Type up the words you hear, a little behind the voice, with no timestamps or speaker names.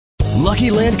Lucky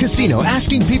Land Casino,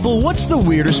 asking people, what's the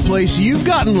weirdest place you've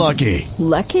gotten lucky?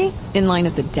 Lucky? In line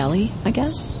at the deli, I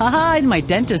guess? Aha, in my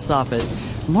dentist's office.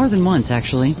 More than once,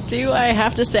 actually. Do I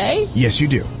have to say? Yes, you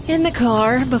do. In the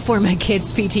car before my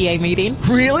kids' PTA meeting.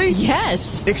 Really?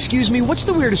 Yes. Excuse me, what's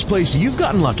the weirdest place you've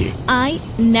gotten lucky? I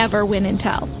never win and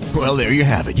tell. Well, there you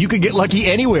have it. You can get lucky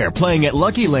anywhere, playing at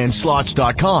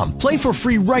LuckyLandSlots.com. Play for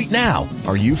free right now.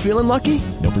 Are you feeling lucky?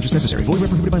 No purchase necessary. Void where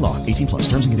prohibited by law. 18 plus.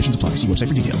 Terms and conditions apply. See website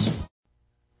for details.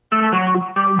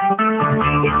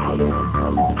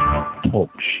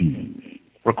 Talk shoes.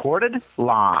 Recorded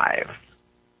live.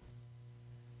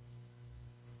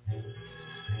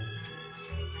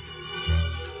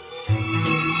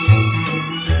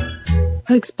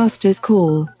 Hoax Busters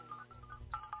call.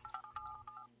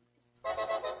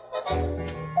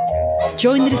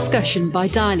 Join the discussion by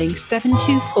dialing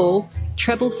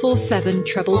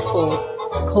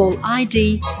 724-447-444. Call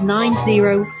ID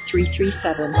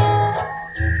 90337.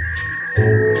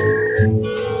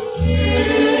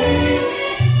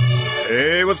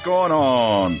 Hey, what's going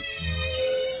on?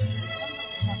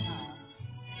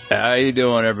 How you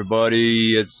doing,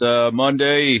 everybody? It's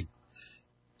Monday.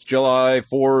 It's July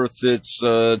 4th. It's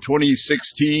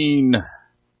 2016.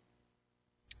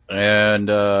 And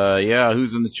yeah,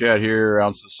 who's in the chat here?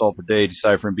 Ounce of salt per day,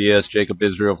 deciphering BS. Jacob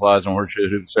Israel, flies on horseshoe,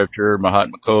 hoop scepter,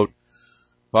 Mahatma Coat,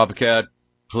 Papa Cat,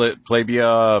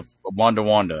 Plebia,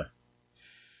 Wanda.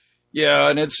 Yeah,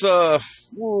 and it's July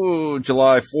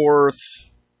 4th.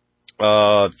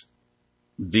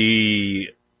 The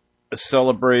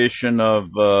celebration of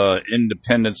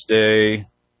Independence Day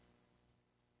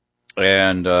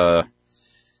and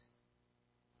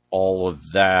all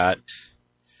of that.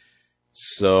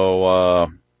 So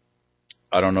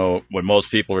I don't know what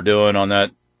most people are doing on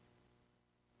that.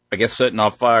 I guess setting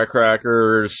off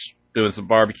firecrackers, doing some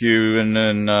barbecue, and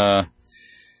then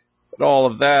all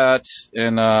of that.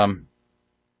 And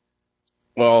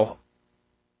well,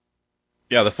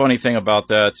 yeah, the funny thing about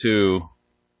that too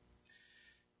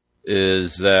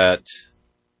is that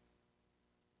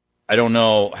I don't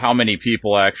know how many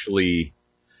people actually,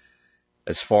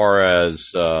 as far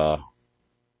as that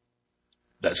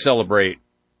celebrate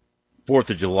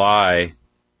 4th of July,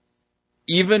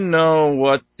 even know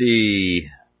what the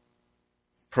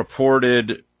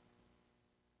purported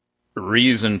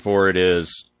reason for it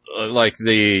is, like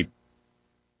the,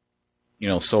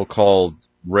 so-called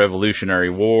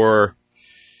Revolutionary War.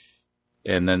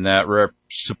 And then that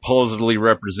supposedly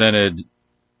represented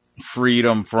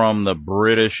freedom from the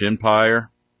British Empire.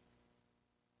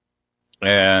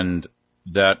 And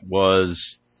that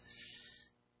was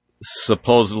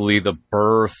supposedly the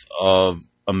birth of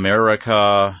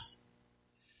Americaâ,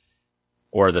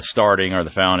 or the starting or the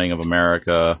founding of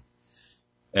America.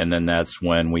 And then that's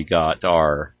when we got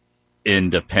our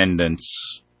independence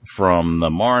from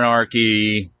the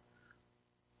monarchy,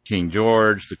 King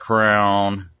George, the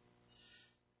crown.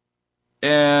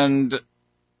 And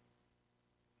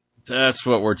that's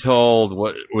what we're told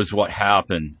what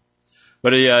happened.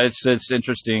 But yeah, it's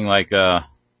interesting. Like, I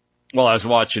was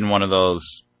watching one of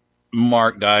those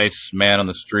Mark Dice man on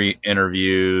the street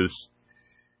interviews.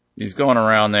 He's going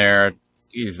around there.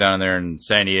 He's down there in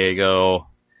San Diego,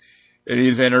 and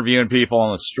he's interviewing people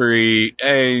on the street.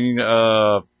 Hey,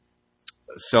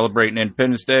 celebrating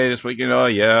Independence Day this weekend? Oh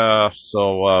yeah.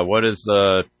 So,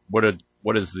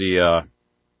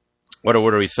 what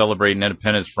are we celebrating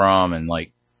independence from? And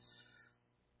like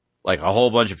a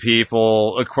whole bunch of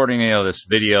people, according to this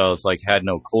video, it's like had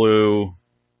no clue.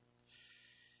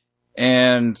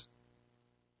 And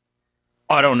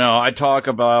I don't know. I talk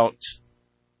about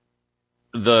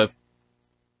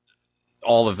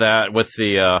all of that with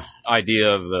the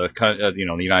idea of the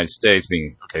United States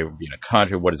being a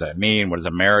country. What does that mean? What does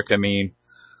America mean?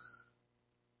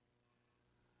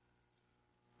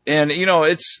 And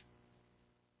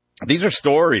these are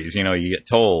stories, you get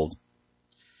told.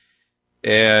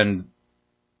 And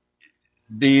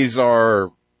these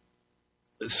are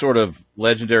sort of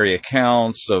legendary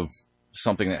accounts of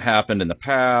something that happened in the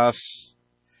past.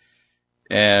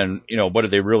 And, what do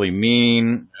they really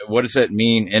mean? What does that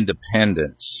mean,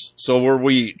 independence? So were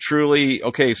we truly,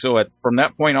 from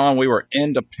that point on, we were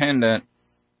independent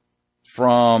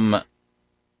from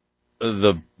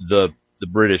the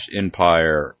British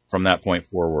Empire from that point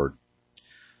forward.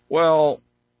 Well,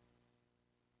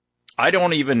 I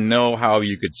don't even know how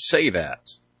you could say that,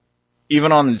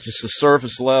 even on just the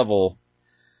surface level,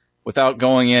 without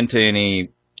going into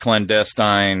any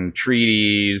clandestine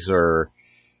treaties or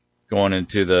going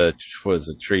into the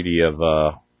Treaty of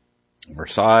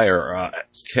Versailles, or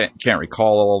can't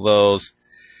recall all of those,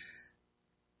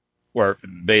 where it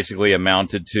basically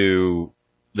amounted to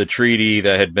the treaty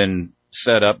that had been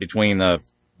set up between the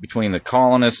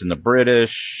colonists and the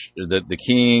British, the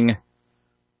king.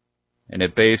 And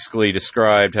it basically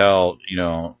described how,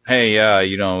 hey,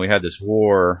 yeah, we had this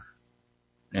war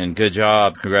and good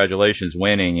job. Congratulations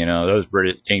winning. Those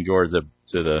British King George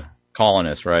to the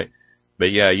colonists, right?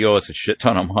 But yeah, you owe us a shit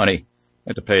ton of money. You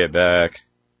have to pay it back.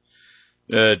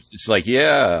 It's like,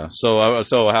 yeah.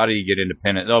 So how do you get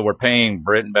independent? Oh, we're paying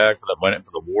Britain back for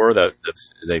the war that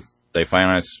they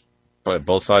financed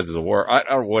both sides of the war. I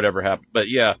don't know whatever happened, but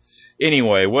yeah.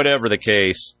 Anyway, whatever the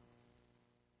case.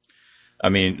 I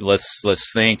mean, let's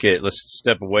think it. Let's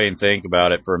step away and think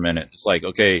about it for a minute. It's like,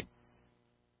 okay,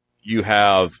 you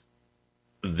have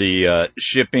the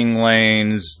shipping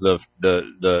lanes, the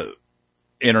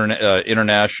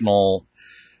international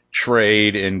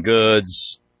trade in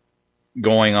goods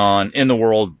going on in the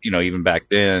world, even back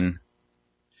then.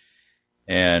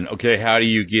 And okay, how do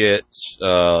you get,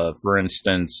 for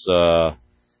instance,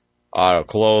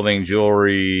 clothing,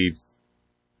 jewelry?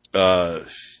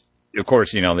 Of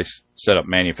course, they set up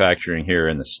manufacturing here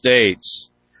in the States,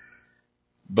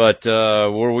 but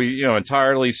were we,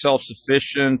 entirely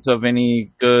self-sufficient of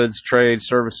any goods, trade,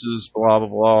 services, blah, blah,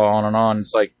 blah, on and on?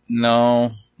 It's like,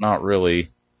 no, not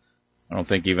really. I don't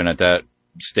think even at that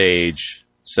stage,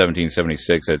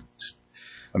 1776, that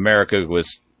America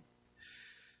was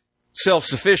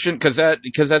self-sufficient,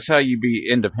 because that's how you be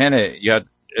independent.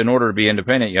 In order to be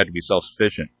independent, you had to be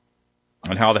self-sufficient.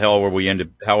 And how the hell were we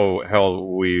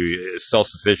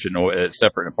self-sufficient,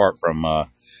 separate and apart from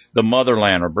the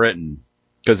motherland or Britain?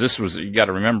 Because you got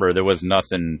to remember, there was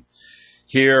nothing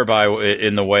here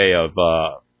in the way of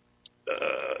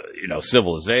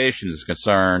civilization is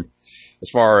concerned. As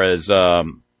far as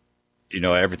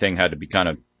everything had to be kind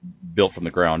of built from the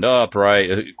ground up,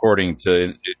 right? According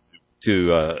to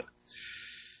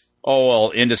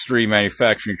industry,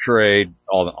 manufacturing, trade,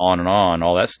 on and on,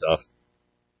 all that stuff.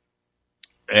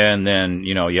 And then,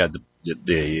 you had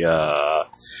the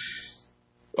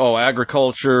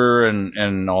agriculture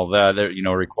and all that,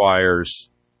 requires,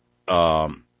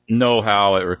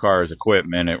 know-how. It requires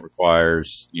equipment. It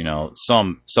requires,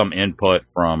 some input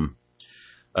from,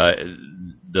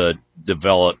 the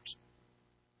developed,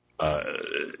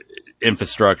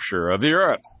 infrastructure of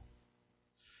Europe.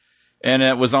 And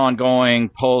it was ongoing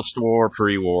post-war,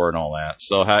 pre-war, and all that.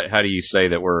 So how do you say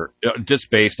that we're just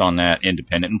based on that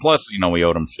independent? And plus, we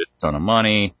owed them a shit ton of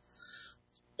money.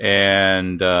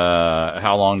 And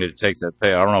how long did it take to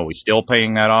pay? I don't know. Are we still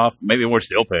paying that off? Maybe we're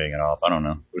still paying it off. I don't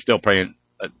know. We're still paying.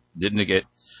 Didn't it get?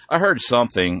 I heard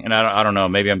something, and I don't know.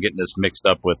 Maybe I'm getting this mixed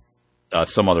up with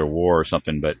some other war or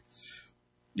something. But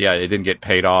yeah, it didn't get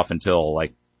paid off until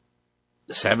like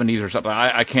the 70s or something.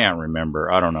 I can't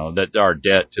remember. I don't know. That our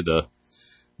debt to the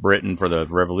Britain for the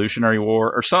Revolutionary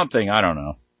War or something. I don't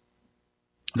know.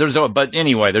 But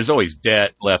anyway, there's always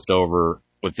debt left over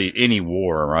with any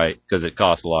war, right? Because it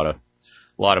costs a lot of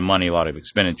money, a lot of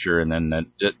expenditure, and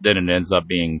then it ends up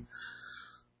being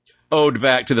owed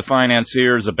back to the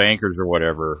financiers, the bankers, or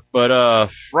whatever. But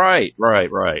right.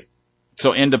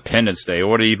 So Independence Day,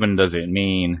 what even does it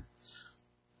mean?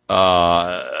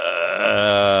 Well,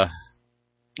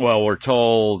 we're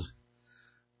told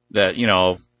that,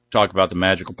 talk about the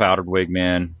magical powdered wig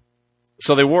men.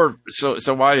 So they were, so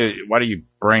why do you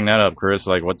bring that up, Chris?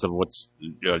 Like, what's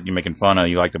you making fun of?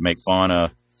 You like to make fun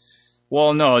of?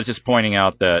 Well, no, it's just pointing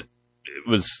out that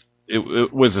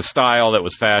it was a style that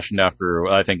was fashioned after,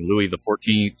 I think, Louis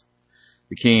XIV,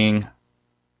 the king.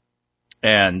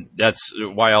 And that's,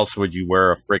 why else would you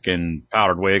wear a freaking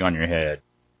powdered wig on your head?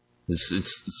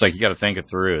 It's like, you got to think it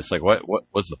through. It's like, what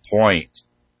was the point?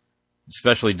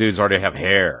 Especially dudes already have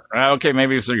hair. Okay,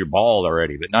 maybe if you're bald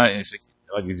already, but not, it's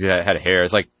like you had hair.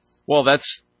 It's like, well,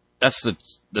 that's the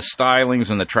stylings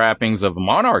and the trappings of a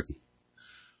monarchy.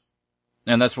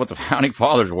 And that's what the founding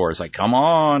fathers wore. It's like, come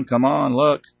on,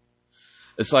 look.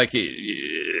 It's like,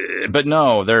 but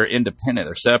no, they're independent.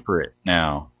 They're separate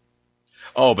now.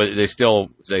 Oh, but they still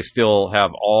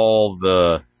have all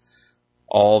the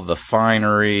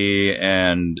finery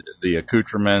and the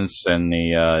accoutrements and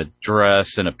the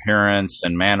dress and appearance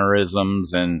and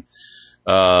mannerisms and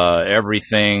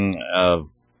everything of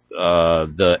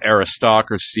the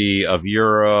aristocracy of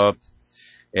Europe.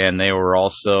 And they were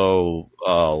also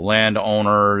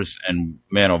landowners and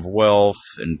men of wealth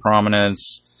and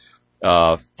prominence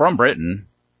from Britain.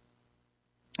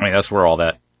 I mean, that's where all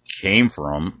that came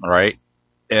from, right?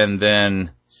 And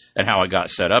how it got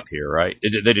set up here, right?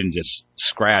 They didn't just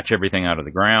scratch everything out of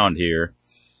the ground here.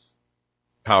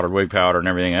 Powdered wig powder and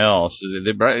everything else.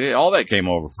 All that came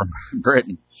over from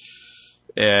Britain.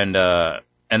 And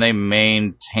they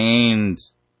maintained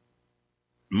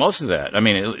most of that. I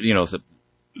mean,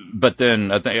 but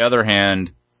then at the other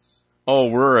hand, oh,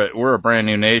 we're a brand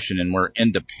new nation and we're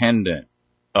independent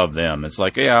of them. It's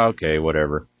like, yeah, okay,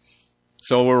 whatever.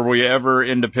 So were we ever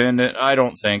independent? I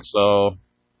don't think so.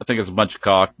 I think it's a bunch of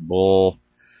cock bull,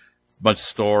 a bunch of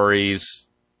stories.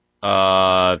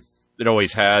 It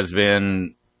always has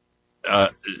been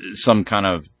some kind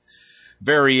of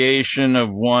variation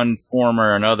of one form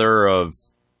or another of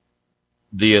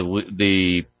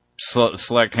the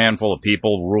select handful of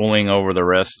people ruling over the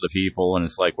rest of the people. And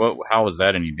it's like, how is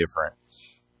that any different?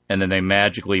 And then they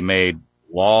magically made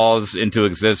laws into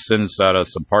existence out of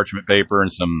some parchment paper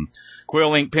and some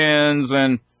quill ink pens,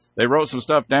 and they wrote some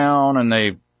stuff down, and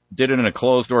they did it in a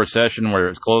closed-door session where it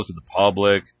was closed to the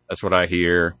public. That's what I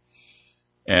hear.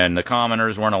 And the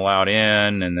commoners weren't allowed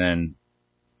in, and then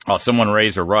someone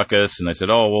raised a ruckus, and they said,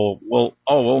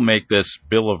 we'll make this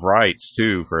Bill of Rights,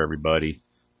 too, for everybody,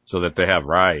 so that they have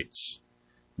rights.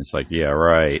 It's like, yeah,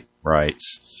 right,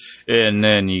 rights. And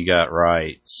then you got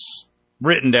rights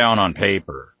written down on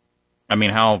paper. I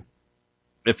mean,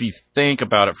 if you think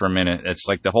about it for a minute, it's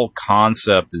like the whole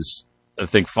concept is, I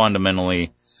think,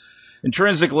 fundamentally,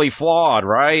 intrinsically flawed,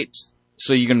 right?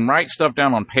 So you can write stuff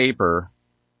down on paper,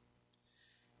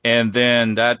 and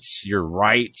then that's your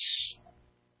rights,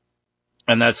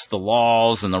 and that's the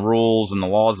laws and the rules and the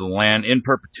laws of the land in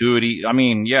perpetuity. I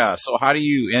mean, yeah, so how do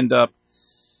you end up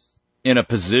in a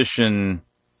position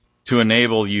to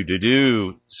enable you to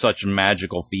do such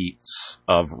magical feats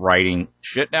of writing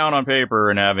shit down on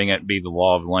paper and having it be the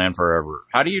law of the land forever?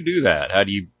 How do you do that?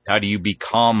 How do you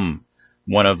become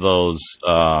one of those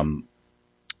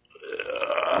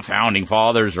founding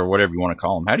fathers or whatever you want to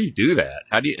call them? How do you do that?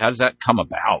 How does that come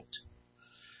about?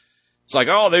 It's like,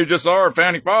 oh, they just are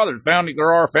founding fathers.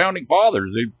 There are founding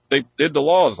fathers. They did the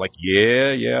laws. Like,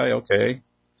 yeah, okay.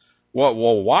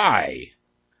 Well, why?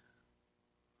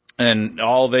 And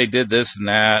they did this and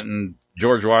that, and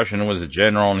George Washington was a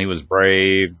general, and he was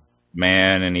brave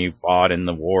man, and he fought in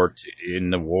the wars,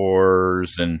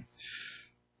 and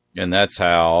that's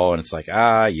how. And it's like,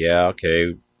 yeah,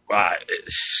 okay.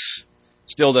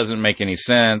 Still doesn't make any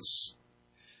sense.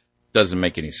 Doesn't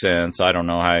make any sense. I don't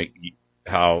know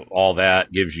how all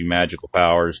that gives you magical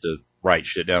powers to write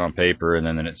shit down on paper, and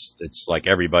then it's like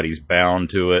everybody's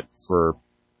bound to it for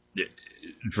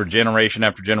generation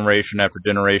after generation after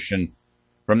generation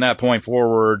from that point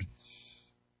forward.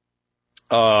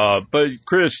 But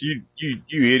Chris, you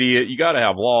idiot, you got to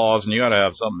have laws and you got to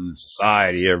have something in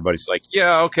society. Everybody's like,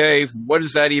 yeah, okay, what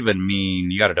does that even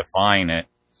mean? You got to define it.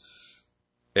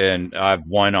 And I've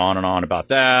went on and on about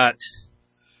that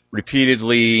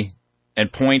repeatedly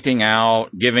and pointing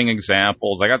out, giving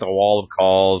examples. I got the wall of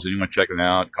calls, and you want to check it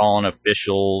out, calling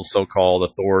officials, so-called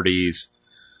authorities.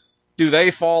 Do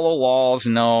they follow laws?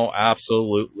 No,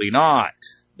 absolutely not.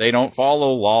 They don't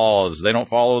follow laws. They don't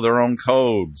follow their own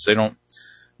codes. They don't.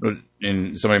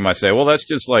 And somebody might say, well, that's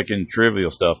just like in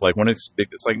trivial stuff. Like when it's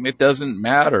like, it doesn't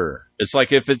matter. It's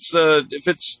like if it's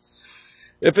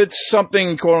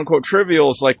something quote unquote trivial,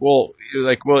 it's like, well,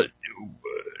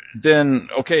 then,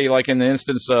 okay, like in the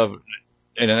instance of,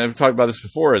 and I've talked about this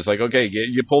before, it's like, okay,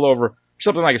 you pulled over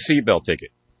something like a seatbelt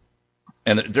ticket.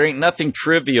 And there ain't nothing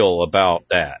trivial about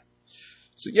that.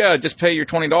 So yeah, just pay your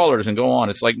 $20 and go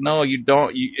on. It's like, no, you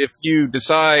don't. If you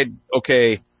decide,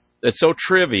 okay, that's so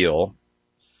trivial,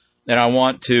 and I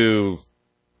want to,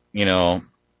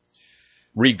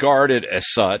 regard it as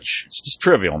such, it's just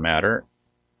trivial matter.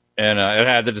 And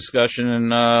I had the discussion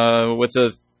with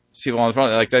the people on the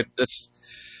phone, like that's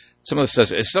some of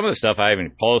the stuff I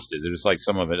haven't posted. There's like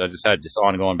some of it I just had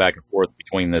ongoing back and forth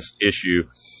between this issue.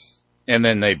 And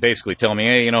then they basically tell me,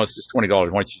 hey, it's just $20. Why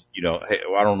don't you, hey,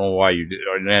 I don't know why you do.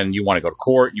 And then you want to go to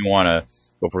court. You want to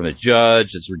go for the judge.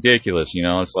 It's ridiculous.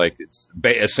 It's like, it's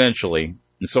essentially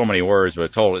in so many words, but I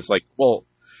told it's like, well,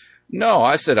 no,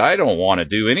 I said, I don't want to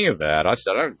do any of that. I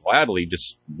said, I'd gladly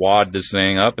just wad this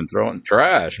thing up and throw it in the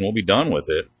trash and we'll be done with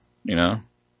it.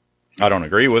 I don't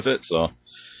agree with it. So,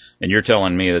 and you're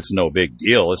telling me it's no big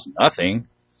deal. It's nothing.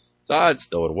 So I'd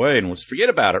throw it away and let's forget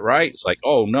about it, right? It's like,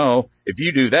 oh, no, if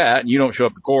you do that and you don't show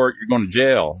up to court, you're going to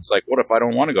jail. It's like, what if I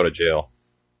don't want to go to jail?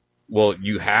 Well,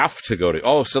 you have to go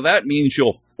to, so that means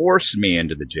you'll force me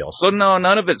into the jail. So no,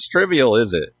 none of it's trivial,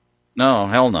 is it? No,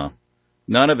 hell no.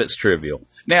 None of it's trivial.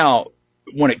 Now,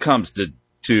 when it comes to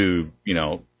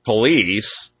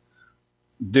police,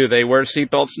 do they wear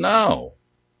seatbelts? No.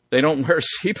 They don't wear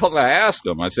seatbelts. I asked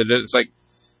them. I said, it's like,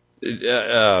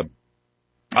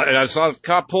 I saw a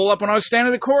cop pull up when I was standing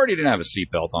in the court. He didn't have a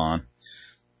seatbelt on.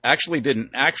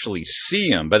 Didn't actually see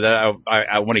him, but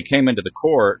I when he came into the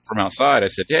court from outside, I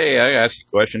said, hey, I asked you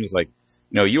a question. He's like,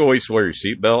 you always wear your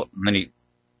seatbelt. And then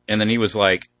And then he was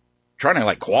like, trying to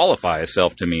like qualify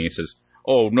himself to me. He says,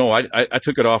 oh, no, I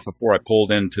took it off before I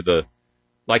pulled into the,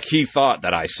 like he thought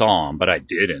that I saw him, but I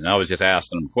didn't. I was just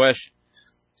asking him a question.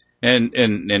 And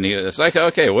he was like,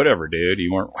 okay, whatever, dude.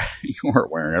 You weren't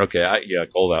wearing it. Okay. I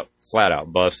called out, flat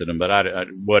out busted him, but I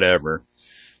whatever.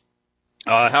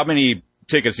 How many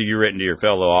tickets have you written to your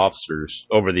fellow officers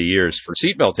over the years for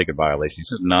seatbelt ticket violations? He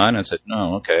said, none. I said,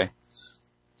 no, okay.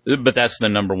 But that's the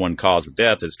number one cause of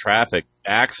death is traffic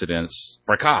accidents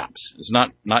for cops. It's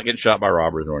not getting shot by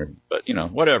robbers or anything, but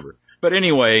whatever. But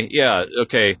anyway, yeah,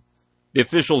 okay. The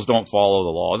officials don't follow the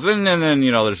laws. And then,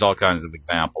 there's all kinds of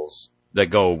examples that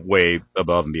go way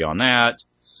above and beyond that.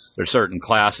 There's certain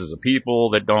classes of people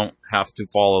that don't have to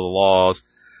follow the laws.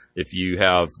 If you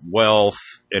have wealth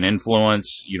and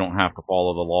influence, you don't have to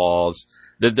follow the laws.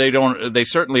 They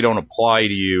certainly don't apply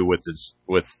to you with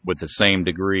the same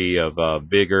degree of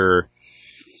vigor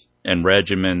and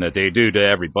regimen that they do to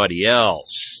everybody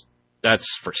else. That's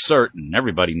for certain.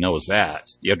 Everybody knows that.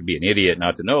 You have to be an idiot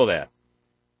not to know that.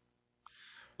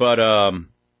 But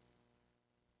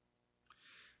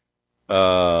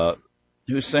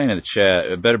who's saying in the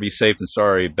chat, better be safe than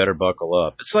sorry, better buckle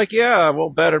up. It's like, yeah, well,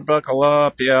 better buckle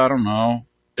up. Yeah, I don't know.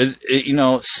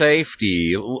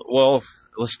 Safety. Well,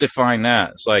 let's define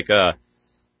that. It's like,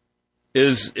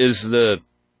 is the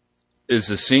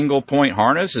single point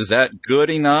harness, is that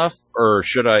good enough? Or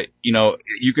should I,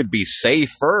 you could be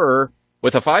safer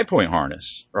with a 5-point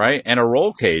harness, right? And a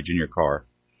roll cage in your car.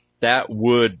 That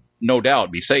would no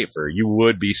doubt be safer. You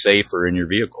would be safer in your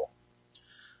vehicle.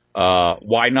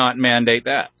 Why not mandate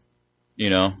that?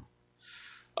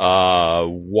 Why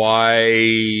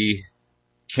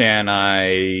can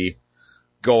I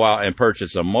go out and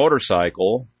purchase a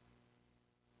motorcycle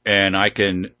and I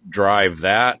can drive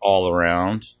that all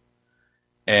around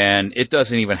and it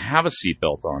doesn't even have a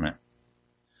seatbelt on it?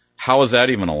 How is that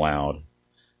even allowed?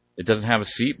 It doesn't have a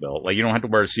seatbelt. Like, you don't have to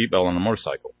wear a seatbelt on a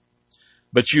motorcycle,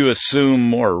 but you assume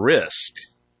more risk.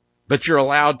 But you're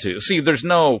allowed to. See, there's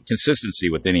no consistency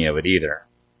with any of it either.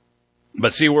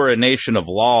 But see, we're a nation of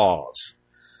laws.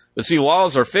 But see,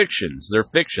 laws are fictions. They're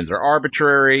fictions. They're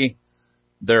arbitrary.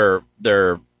 They're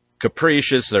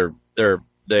capricious.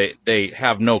 They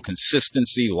have no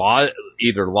consistency,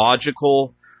 either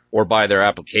logical or by their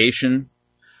application.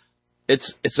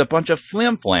 It's a bunch of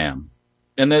flim-flam.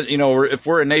 And then, if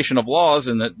we're a nation of laws,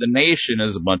 and the nation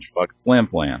is a bunch of fucking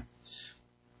flim-flam.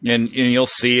 And you'll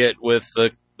see it with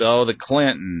the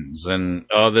Clintons and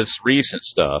this recent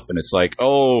stuff. And it's like,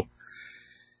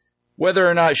 whether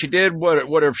or not she did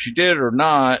whatever she did or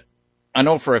not, I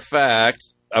know for a fact,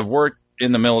 I've worked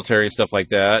in the military and stuff like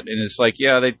that. And it's like,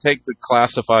 yeah, they take the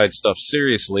classified stuff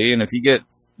seriously. And if you get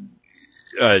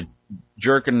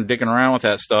jerking and dicking around with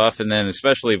that stuff, and then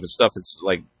especially if it's stuff that's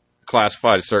like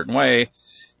classified a certain way,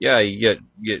 yeah, you get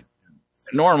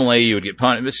normally you would get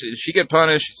punished. Did she get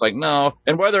punished? It's like, no.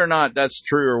 And whether or not that's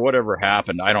true or whatever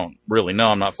happened, I don't really know.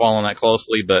 I'm not following that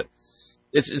closely, but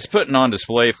it's putting on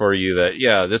display for you that,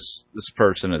 yeah, this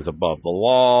person is above the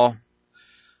law.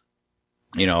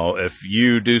 If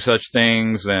you do such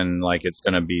things, then like it's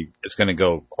going to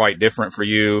go quite different for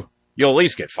you. You'll at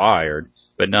least get fired.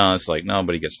 But no, it's like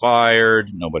nobody gets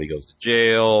fired. Nobody goes to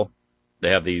jail.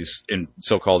 They have these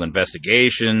so-called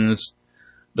investigations.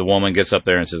 The woman gets up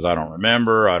there and says, I don't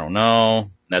remember. I don't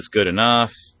know. That's good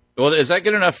enough. Well, is that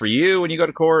good enough for you when you go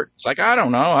to court? It's like, I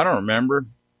don't know. I don't remember.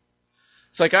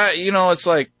 It's like, it's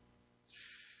like,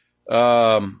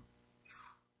 no,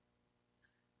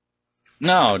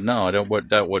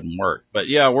 that wouldn't work. But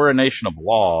yeah, we're a nation of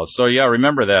laws. So yeah,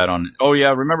 remember that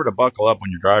remember to buckle up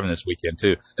when you're driving this weekend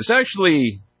too. It's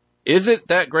actually, is it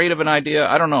that great of an idea?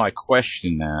 I don't know. I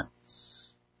question that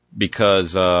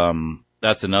because,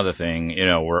 that's another thing.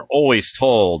 We're always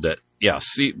told that, yeah,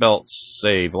 seatbelts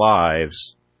save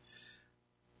lives.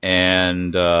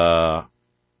 And, but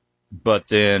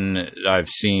then I've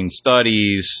seen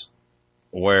studies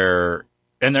where,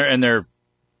 and they're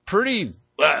pretty,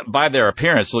 by their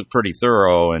appearance, look pretty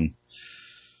thorough and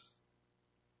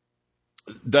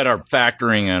that are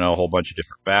factoring in a whole bunch of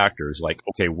different factors. Like,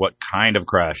 okay, what kind of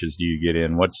crashes do you get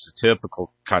in? What's the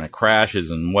typical kind of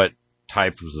crashes and what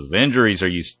types of injuries are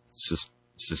you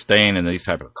sustained in these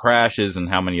type of crashes and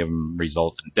how many of them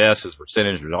result in deaths as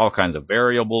percentage? There's all kinds of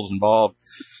variables involved.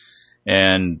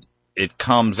 And it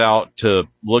comes out to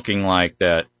looking like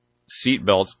that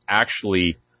seatbelts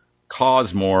actually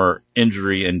cause more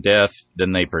injury and death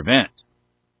than they prevent.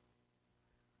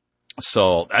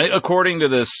 So according to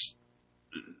this,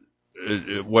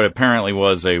 what apparently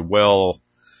was a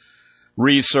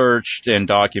well-researched and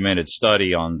documented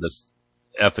study on this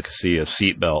efficacy of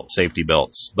safety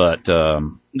belts. But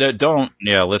don't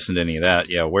listen to any of that.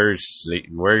 Yeah, wear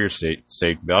your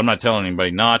safety belt. I'm not telling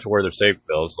anybody not to wear their safety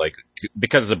belts, like,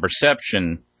 because the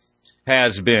perception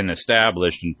has been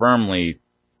established and firmly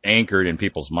anchored in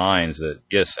people's minds that,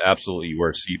 yes, absolutely, you wear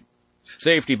a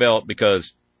safety belt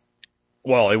because,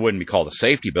 well, it wouldn't be called a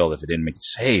safety belt if it didn't make you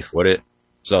safe, would it?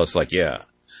 So it's like, yeah.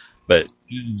 But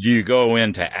you go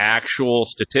into actual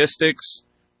statistics,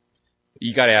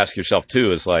 you got to ask yourself,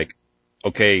 too, is like,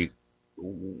 okay,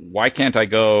 why can't I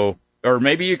go, or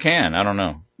maybe you can, I don't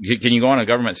know. Can you go on a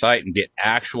government site and get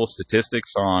actual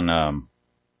statistics on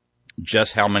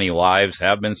just how many lives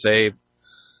have been saved,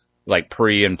 like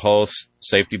pre and post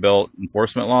safety belt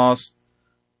enforcement laws?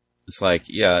 It's like,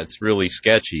 yeah, it's really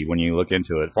sketchy when you look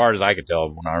into it, as far as I could tell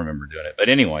when I remember doing it. But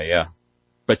anyway, yeah.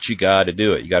 But you got to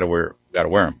do it. You got to wear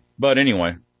them. But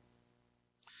anyway,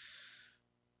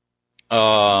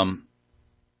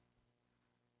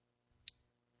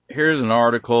 here's an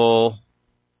article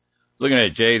looking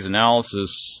at Jay's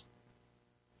analysis,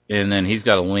 and then he's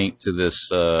got a link to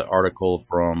this article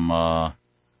from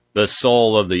The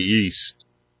Soul of the East.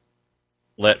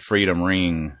 Let Freedom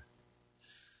Ring.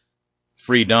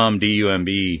 Freedom,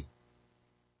 D-U-M-B.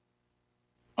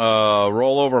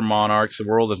 Rollover monarchs. The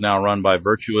world is now run by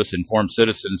virtuous, informed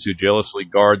citizens who jealously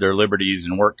guard their liberties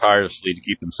and work tirelessly to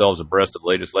keep themselves abreast of the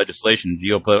latest legislation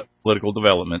and geopolitical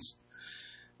developments.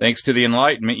 Thanks to the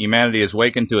Enlightenment, humanity has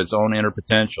awakened to its own inner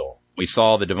potential. We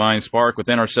saw the divine spark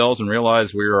within ourselves and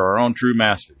realized we are our own true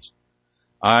masters.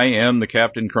 I am the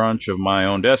Captain Crunch of my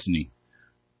own destiny.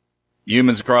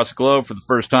 Humans across the globe, for the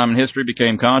first time in history,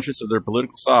 became conscious of their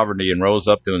political sovereignty and rose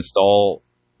up to install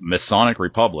Masonic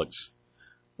republics,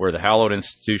 where the hallowed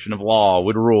institution of law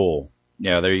would rule.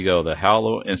 Yeah, there you go, the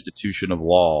hallowed institution of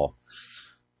law.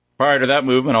 Prior to that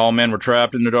movement, all men were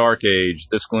trapped in the Dark Age.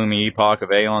 This gloomy epoch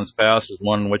of aeons past was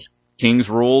one in which kings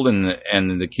ruled,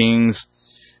 and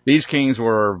these kings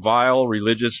were vile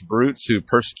religious brutes who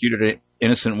persecuted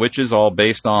innocent witches, all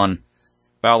based on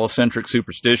phallocentric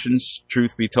superstitions.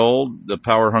 Truth be told, the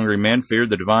power-hungry men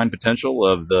feared the divine potential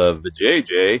of the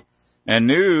Vajayjay and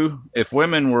knew if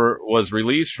women was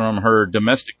released from her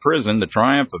domestic prison, the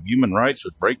triumph of human rights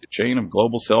would break the chain of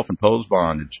global self-imposed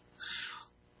bondage.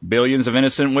 Billions of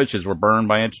innocent witches were burned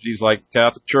by entities like the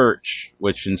Catholic Church,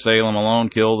 which in Salem alone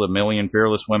killed 1 million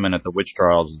fearless women at the witch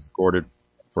trials recorded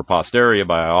for posterity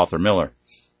by Arthur Miller.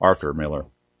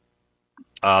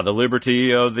 The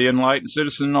liberty of the enlightened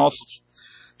citizen also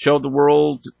showed the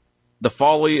world the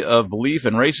folly of belief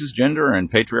in races, gender, and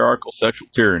patriarchal sexual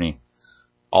tyranny.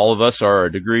 All of us are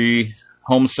a degree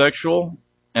homosexual,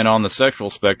 and on the sexual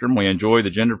spectrum, we enjoy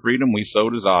the gender freedom we so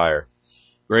desire.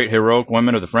 Great heroic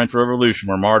women of the French Revolution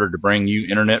were martyred to bring you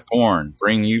internet porn,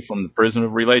 freeing you from the prison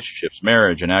of relationships,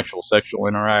 marriage, and actual sexual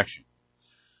interaction.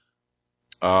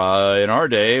 In our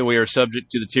day, we are subject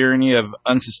to the tyranny of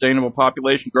unsustainable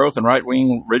population growth and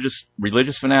right-wing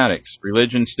religious fanatics.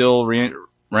 Religion still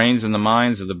reigns in the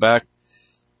minds of the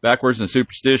backwards and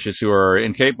superstitious who are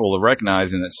incapable of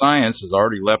recognizing that science has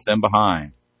already left them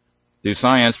behind. Through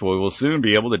science, we will soon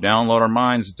be able to download our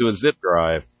minds into a zip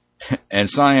drive, and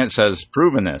science has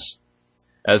proven this.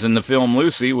 As in the film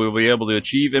Lucy, we will be able to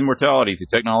achieve immortality through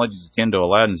technologies akin to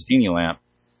Aladdin's genie lamp.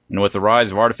 And with the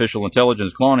rise of artificial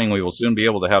intelligence cloning, we will soon be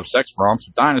able to have sex romps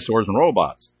with dinosaurs and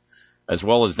robots, as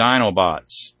well as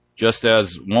dinobots, just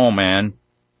as Woman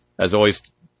has always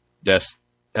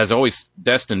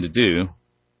destined to do.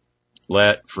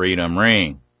 Let freedom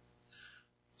ring.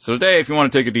 So today, if you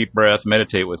want to take a deep breath,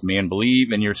 meditate with me, and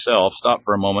believe in yourself, stop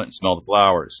for a moment and smell the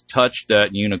flowers. Touch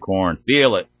that unicorn.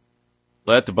 Feel it.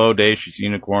 Let the bodacious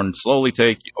unicorn slowly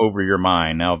take over your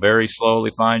mind. Now very slowly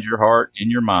find your heart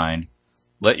in your mind.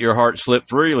 Let your heart slip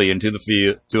freely into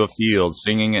a field,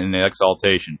 singing in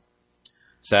exaltation.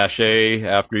 Sashay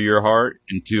after your heart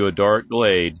into a dark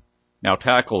glade. Now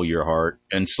tackle your heart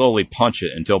and slowly punch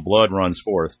it until blood runs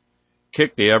forth.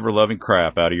 Kick the ever-loving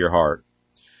crap out of your heart.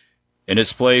 In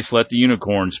its place, let the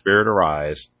unicorn spirit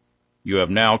arise. You have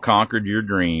now conquered your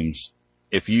dreams.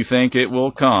 If you think it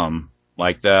will come,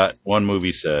 like that one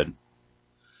movie said.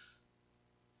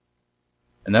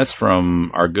 And that's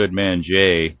from our good man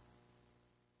Jay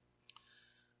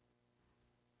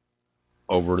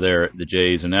over there at the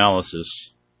Jay's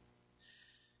Analysis.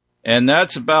 And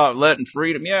that's about letting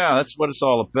freedom. Yeah, that's what it's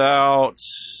all about.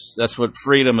 That's what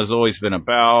freedom has always been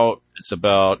about. It's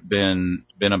about been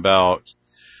about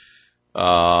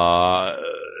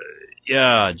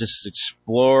just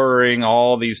exploring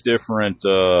all these different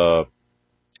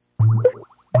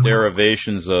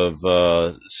derivations of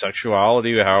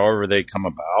sexuality, however they come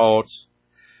about,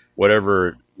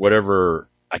 whatever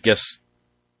I guess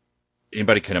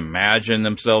anybody can imagine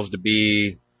themselves to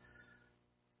be.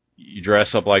 You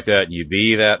dress up like that and you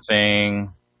be that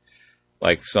thing.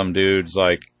 Like some dudes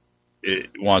like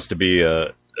it wants to be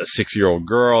a 6-year-old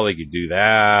girl, they could do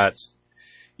that.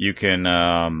 You can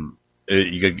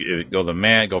you could go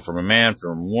from a man,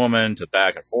 from a woman to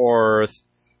back and forth.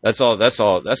 That's what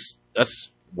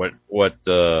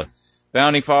the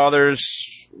founding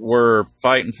fathers were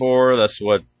fighting for. That's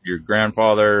what your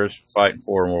grandfathers were fighting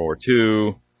for in World War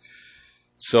II.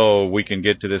 So we can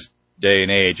get to this day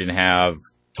and age and have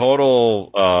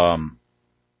total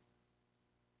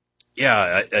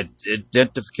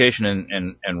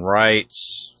identification and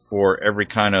rights for every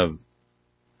kind of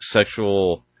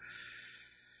sexual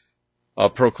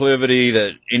proclivity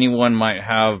that anyone might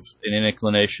have an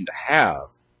inclination to have.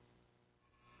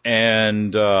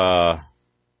 And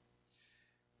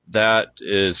that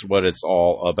is what it's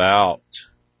all about,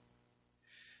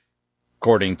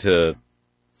 according to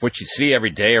what you see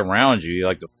every day around you,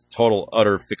 like the total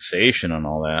utter fixation on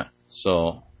all that.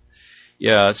 So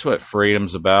yeah, that's what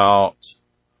freedom's about.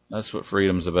 That's what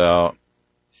freedom's about.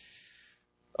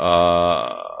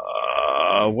 What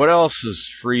else is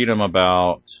freedom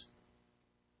about?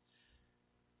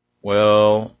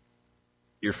 Well,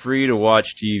 you're free to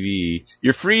watch TV.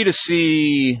 You're free to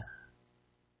see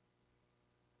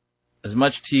as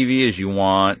much TV as you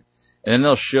want. And then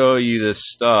they'll show you this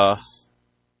stuff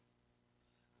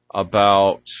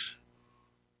about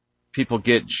people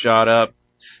getting shot up.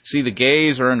 See, the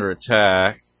gays are under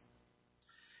attack,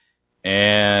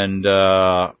 and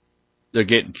they're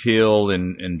getting killed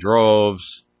in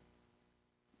droves,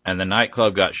 and the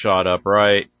nightclub got shot up,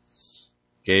 right?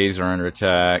 Gays are under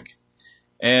attack,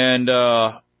 and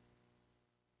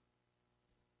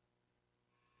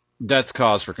that's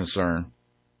cause for concern,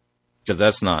 because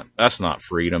that's not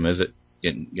freedom, is it?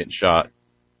 Getting shot.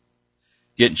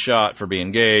 Getting shot for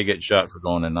being gay, getting shot for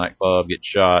going to a nightclub, getting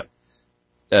shot.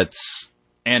 That's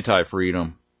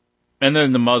anti-freedom. And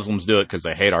then the Muslims do it because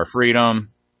they hate our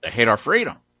freedom. They hate our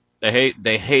freedom. They hate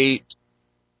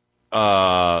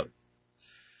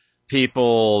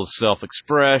people's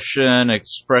self-expression,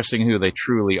 expressing who they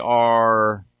truly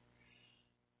are.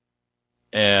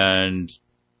 And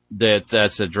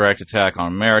that's a direct attack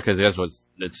on America. That's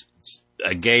it's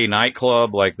a gay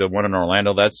nightclub like the one in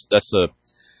Orlando. That's just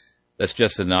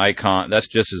an icon. That's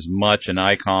just as much an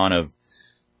icon of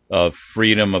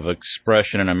freedom of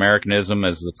expression and Americanism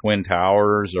as the Twin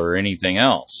Towers or anything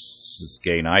else. This is a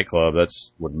gay nightclub.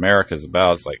 That's what America's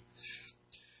about. It's like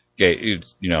gay,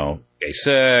 gay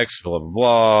sex, blah, blah,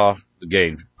 blah, the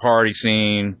gay party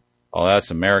scene. All that's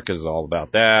America's all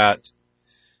about that.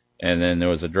 And then there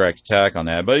was a direct attack on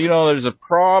that. But, there's a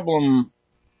problem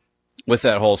with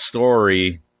that whole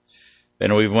story.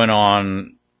 And we went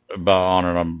on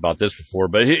about this before,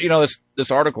 but this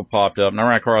article popped up, and I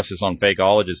ran across this on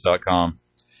fakeologist.com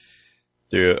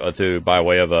through by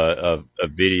way of a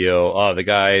video. The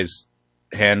guy's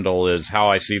handle is How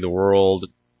I See the World.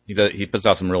 He puts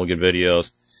out some really good videos,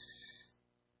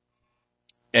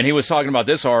 and he was talking about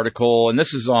this article, and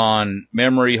this is on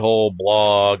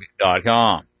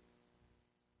memoryholeblog.com.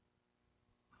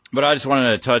 But I just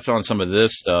wanted to touch on some of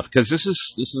this stuff because this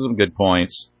is some good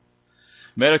points.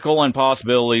 Medical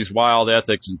impossibilities, wild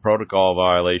ethics, and protocol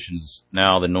violations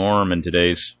now the norm in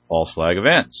today's false flag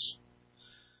events.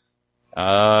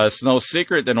 It's no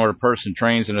secret that when a person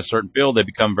trains in a certain field, they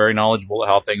become very knowledgeable of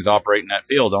how things operate in that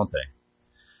field, don't they?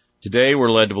 Today, we're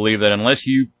led to believe that unless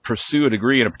you pursue a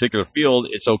degree in a particular field,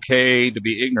 it's okay to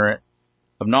be ignorant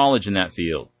of knowledge in that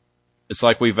field. It's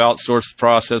like we've outsourced the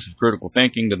process of critical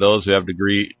thinking to those who have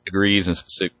degrees in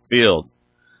specific fields.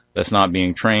 That's not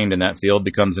being trained in that field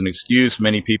becomes an excuse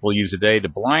many people use today to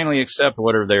blindly accept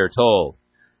whatever they are told,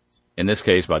 in this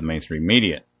case by the mainstream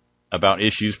media, about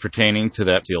issues pertaining to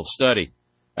that field study.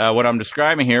 What I'm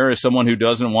describing here is someone who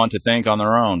doesn't want to think on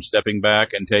their own, stepping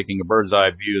back and taking a bird's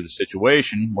eye view of the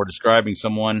situation. We're describing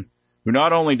someone who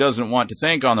not only doesn't want to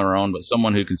think on their own, but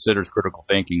someone who considers critical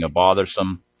thinking a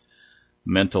bothersome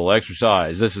mental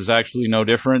exercise. This is actually no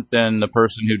different than the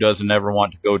person who doesn't ever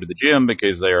want to go to the gym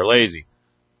because they are lazy.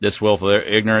 This willful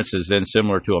ignorance is then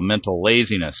similar to a mental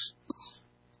laziness.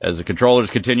 As the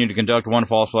controllers continue to conduct one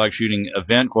false flag shooting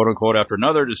event, quote unquote, after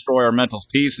another, destroy our mental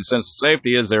peace and sense of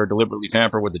safety as they are deliberately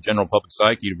tamper with the general public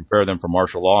psyche to prepare them for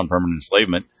martial law and permanent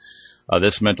enslavement.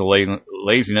 This mental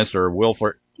laziness or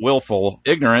willful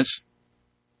ignorance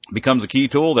becomes a key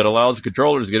tool that allows the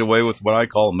controllers to get away with what I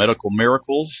call medical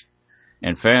miracles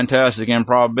and fantastic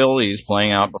improbabilities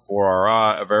playing out before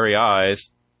our very eyes,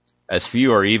 as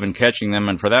few are even catching them,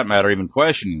 and for that matter, even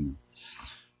questioning them.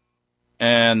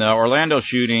 And the Orlando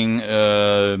shooting,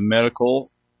 medical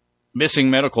missing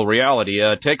medical reality.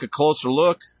 Take a closer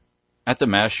look at the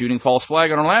mass shooting false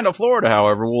flag in Orlando, Florida,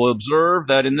 however. We'll observe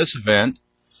that in this event,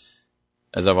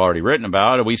 as I've already written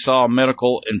about, we saw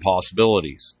medical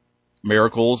impossibilities,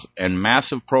 miracles, and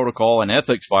massive protocol and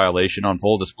ethics violation on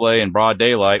full display in broad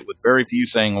daylight with very few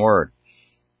saying a word.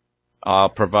 I'll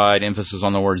provide emphasis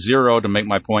on the word zero to make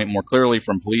my point more clearly,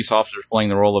 from police officers playing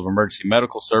the role of emergency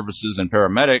medical services and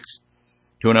paramedics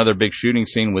to another big shooting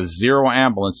scene with zero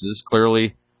ambulances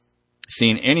clearly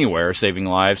seen anywhere saving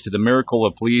lives, to the miracle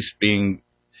of police being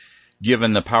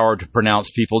given the power to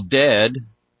pronounce people dead,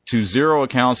 to zero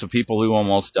accounts of people who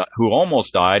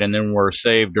almost died and then were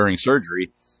saved during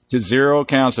surgery, to zero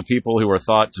accounts of people who were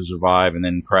thought to survive and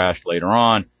then crashed later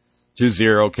on, to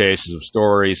zero cases of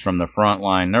stories from the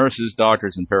frontline nurses,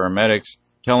 doctors, and paramedics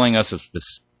telling us of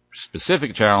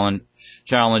specific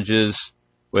challenges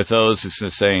with those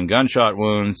sustained gunshot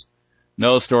wounds.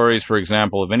 No stories, for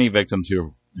example, of any victims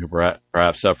who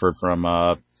perhaps suffered from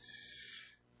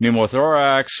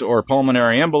pneumothorax or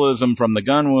pulmonary embolism from the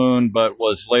gun wound, but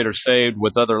was later saved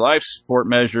with other life support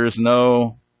measures.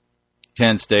 No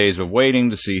tense days of waiting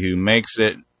to see who makes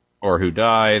it or who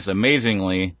dies.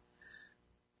 Amazingly,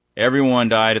 everyone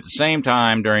died at the same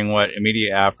time during what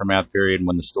immediate aftermath period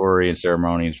when the story and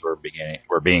ceremonies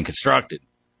were being constructed.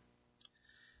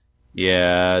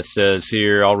 Yeah, it says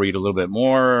here, I'll read a little bit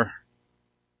more.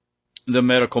 The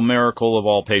medical miracle of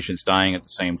all patients dying at the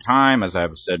same time, as I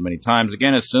have said many times,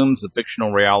 again assumes the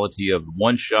fictional reality of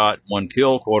one shot, one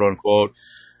kill, quote unquote,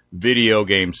 video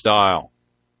game style.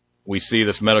 We see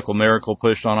this medical miracle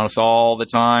pushed on us all the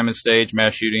time in staged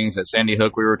mass shootings. At Sandy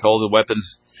Hook, we were told the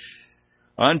weapons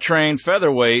untrained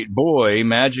featherweight boy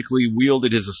magically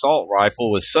wielded his assault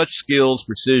rifle with such skills,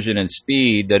 precision, and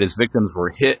speed that his victims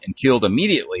were hit and killed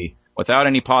immediately without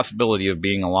any possibility of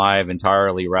being alive,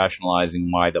 entirely rationalizing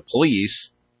why the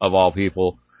police, of all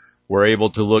people, were able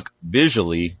to look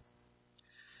visually,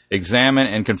 examine,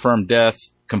 and confirm death,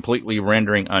 completely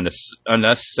rendering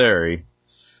unnecessary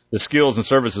the skills and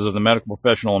services of the medical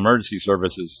professional emergency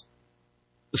services,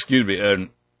 and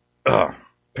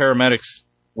paramedics,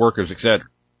 workers, etc.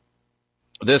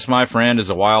 This, my friend, is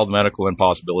a wild medical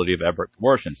impossibility of epic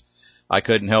proportions. I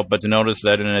couldn't help but to notice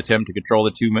that in an attempt to control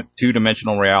the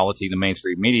two-dimensional reality, the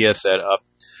mainstream media set up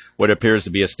what appears to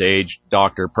be a staged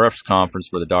doctor press conference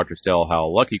where the doctors tell how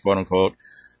lucky, quote-unquote,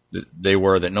 they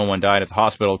were that no one died at the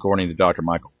hospital, according to Dr.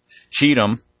 Michael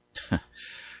Cheatham,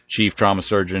 chief trauma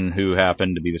surgeon, who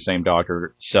happened to be the same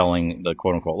doctor selling the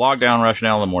quote-unquote lockdown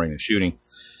rationale in the morning of the shooting.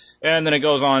 And then it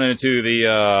goes on into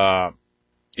the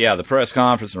press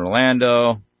conference in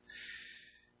Orlando.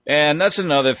 And that's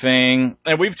another thing,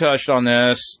 and we've touched on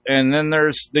this, and then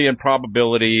there's the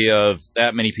improbability of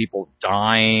that many people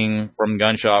dying from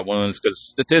gunshot wounds, because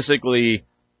statistically,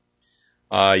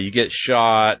 you get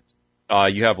shot,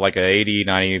 you have like a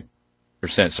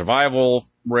 80-90% survival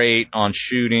rate on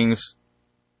shootings,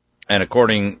 and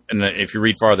if you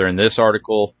read farther in this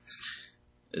article,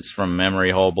 it's from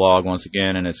Memory Hole blog once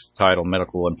again, and it's titled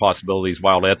Medical Impossibilities,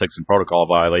 Wild Ethics and Protocol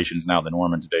Violations Now the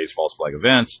Norm in Today's False Flag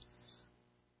Events.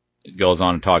 It goes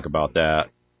on to talk about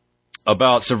that.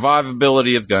 About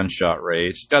survivability of gunshot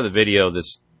rates. Got the video of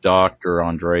this Dr.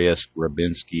 Andreas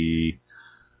Grabinski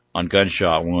on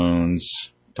gunshot wounds.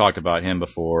 Talked about him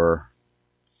before.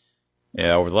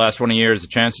 Yeah, over the last 20 years, the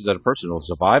chances that a person will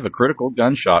survive a critical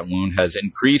gunshot wound has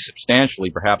increased substantially,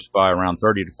 perhaps by around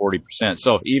 30 to 40%.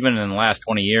 So even in the last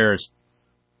 20 years,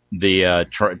 the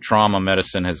trauma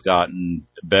medicine has gotten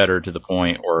better to the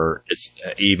point where it's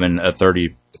even a 30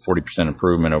 to 40%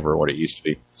 improvement over what it used to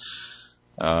be.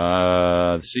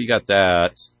 So you got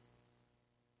that.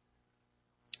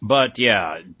 But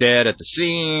yeah, dead at the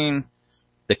scene.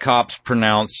 The cops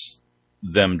pronounce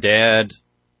them dead,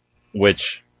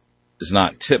 which is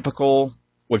not typical,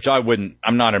 which I'm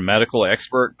not a medical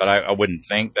expert, but I wouldn't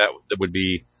think that would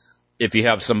be, if you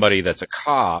have somebody that's a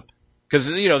cop, because,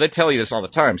 they tell you this all the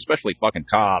time, especially fucking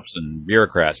cops and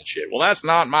bureaucrats and shit. Well, that's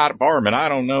not my department. I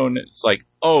don't know. And it's like,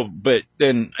 oh, but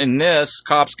then in this,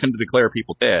 cops can declare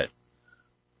people dead.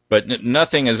 But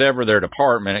nothing is ever their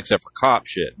department except for cop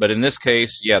shit. But in this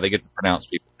case, yeah, they get to pronounce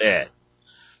people dead.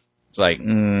 It's like,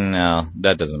 no,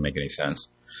 that doesn't make any sense.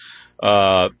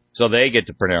 So they get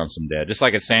to pronounce them dead. Just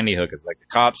like at Sandy Hook, it's like the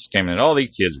cops came in, oh,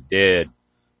 these kids are dead.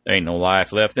 There ain't no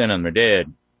life left in them. They're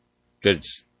dead. Good.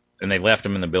 And they left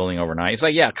them in the building overnight. It's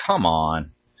like, yeah, come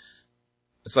on.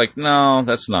 It's like, no,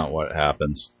 that's not what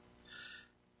happens.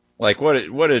 Like, what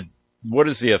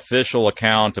is the official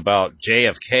account about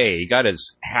JFK? He got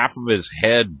half of his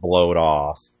head blowed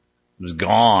off. It was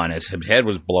gone. His head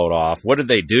was blowed off. What did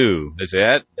they do? They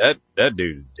said, that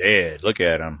dude's dead. Look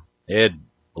at him. Head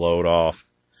blowed off.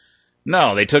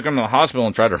 No, they took him to the hospital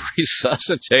and tried to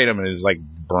resuscitate him, and his like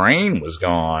brain was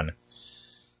gone.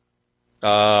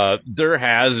 There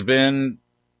has been,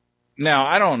 now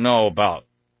I don't know about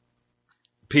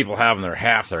people having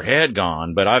half their head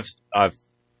gone, but I've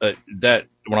that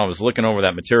when I was looking over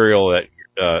that material, that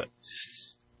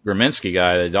Grabinski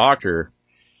guy, the doctor,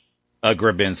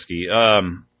 Grabinski, I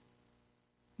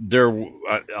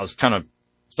was kind of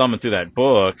thumbing through that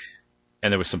book,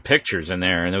 and there was some pictures in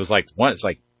there, and it was like one. It's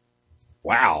like,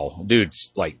 wow,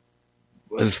 dude's like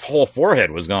his whole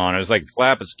forehead was gone. It was like a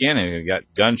flap of skin, and he got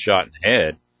gunshot in the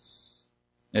head.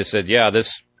 It said, yeah,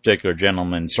 this particular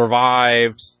gentleman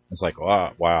survived. It's like,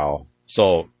 wow.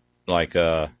 So, like,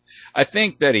 I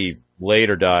think that he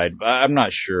later died. I'm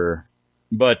not sure,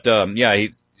 but yeah, he,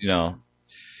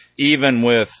 even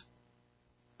with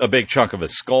a big chunk of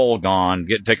his skull gone,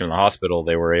 getting taken to the hospital,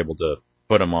 they were able to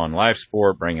put him on life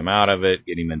support, bring him out of it,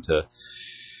 get him into,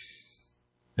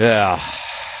 yeah.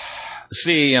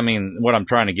 See, I mean, what I'm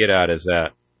trying to get at is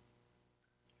that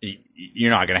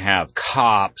you're not going to have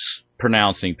cops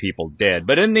pronouncing people dead.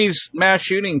 But in these mass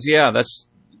shootings, yeah, that's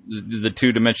the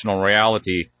two-dimensional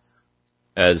reality,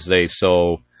 as they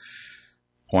so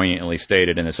poignantly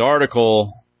stated in this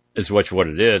article, is what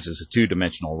it is. It's a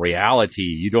two-dimensional reality.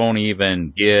 You don't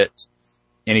even get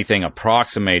anything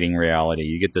approximating reality.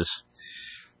 You get this,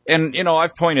 and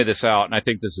I've pointed this out, and I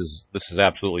think this is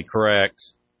absolutely correct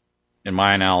in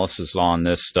my analysis on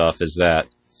this stuff, is that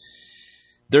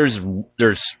there's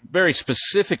very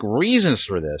specific reasons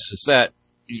for this. It's that,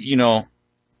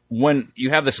 when you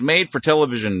have this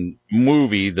made-for-television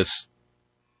movie, this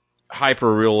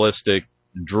hyper-realistic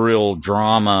drill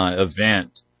drama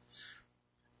event,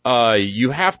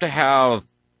 you have to have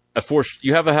a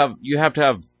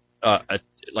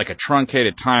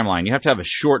truncated timeline. You have to have a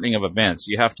shortening of events.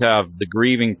 You have to have the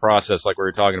grieving process, like we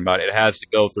were talking about. It has to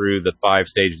go through the 5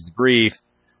 stages of grief,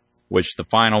 which the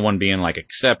final one being like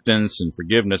acceptance and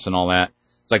forgiveness and all that.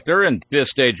 It's like they're in 5th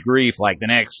stage grief, like the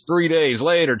next 3 days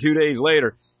later, 2 days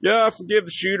later. Yeah, I forgive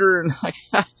the shooter, and like,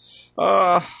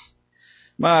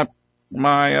 my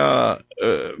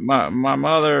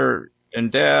mother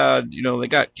and dad, they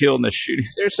got killed in the shooting.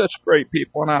 They're such great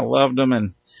people, and I loved them,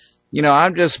 and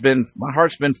my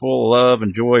heart's been full of love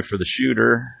and joy for the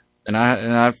shooter, and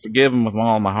I forgive him with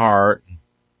all my heart.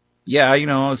 Yeah,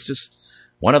 it's just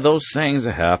one of those things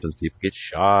that happens. People get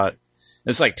shot.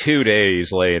 It's like 2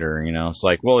 days later, it's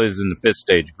like, well, he's in the 5th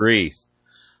stage grief.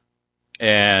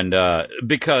 And,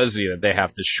 because they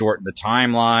have to shorten the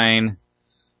timeline.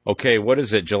 Okay, what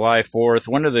is it? July 4th?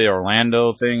 When did the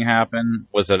Orlando thing happen?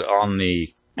 Was it on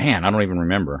I don't even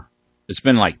remember. It's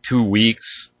been like 2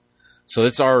 weeks. So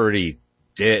it's already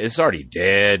dead. It's already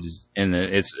dead. And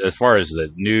it's as far as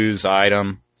the news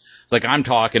item. It's like I'm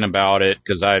talking about it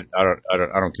because I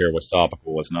don't care what's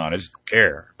topical, what's not. I just don't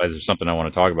care. If there's something I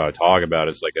want to talk about, I talk about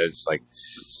it. It's like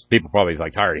people probably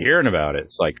like tired of hearing about it.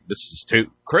 It's like this is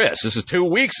 2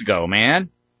 weeks ago, man.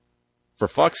 For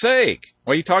fuck's sake,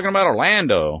 what are you talking about,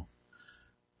 Orlando?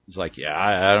 It's like, yeah,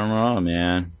 I don't know,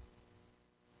 man.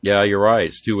 Yeah, you're right.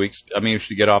 It's 2 weeks. I mean, we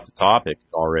should get off the topic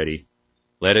already.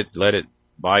 Let it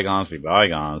bygones be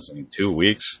bygones. I mean, 2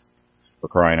 weeks, for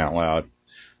crying out loud.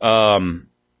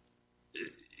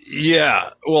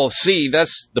 Yeah, well, see,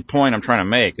 that's the point I'm trying to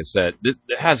make, is that it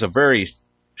has a very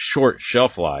short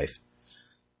shelf life.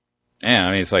 And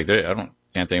I mean, it's like,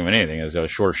 can't think of anything that's got a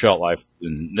short shelf life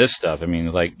than this stuff. I mean,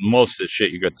 like, most of the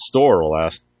shit you get at the store will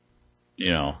last,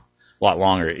 a lot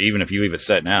longer, even if you leave it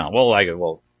setting out. Well,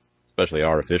 especially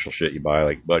artificial shit you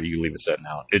buy, but you leave it setting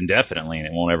out indefinitely and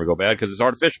it won't ever go bad because it's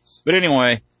artificial. But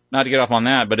anyway, not to get off on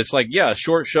that, but it's like, yeah,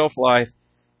 short shelf life.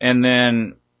 And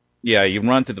then, yeah, you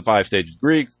run through the 5 stages of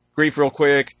grief real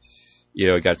quick.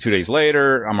 You got 2 days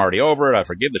later. I'm already over it. I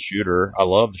forgive the shooter. I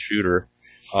love the shooter.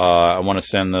 I want to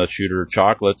send the shooter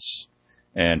chocolates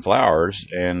and flowers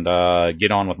and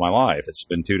get on with my life. It's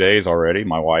been 2 days already.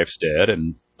 My wife's dead,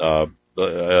 and I'm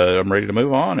ready to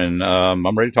move on, and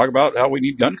I'm ready to talk about how we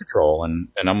need gun control, and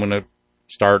I'm going to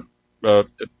start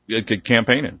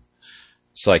campaigning.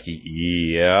 It's like,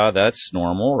 yeah, that's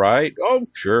normal, right? Oh,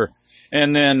 sure.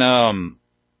 And then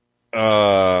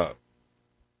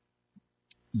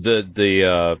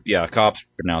cops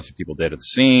pronouncing people dead at the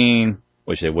scene,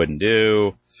 which they wouldn't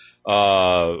do.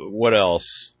 What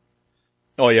else?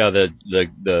 Oh yeah,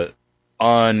 the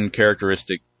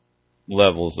uncharacteristic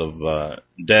levels of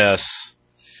deaths.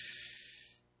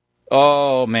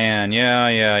 Oh man,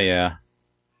 yeah.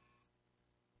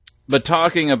 But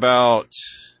talking about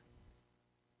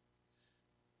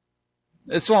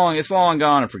it's long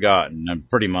gone and forgotten.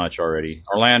 Pretty much already.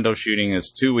 Orlando shooting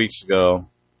is 2 weeks ago.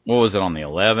 What was it, on the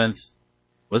 11th?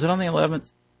 Was it on the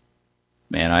 11th?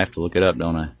 Man, I have to look it up,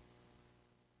 don't I?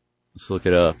 Let's look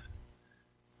it up.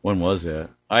 When was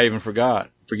that? I even forget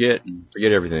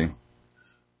everything.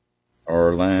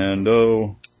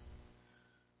 Orlando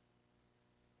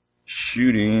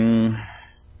shooting.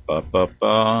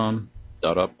 Ba-ba-bum.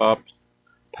 Da-da-bop.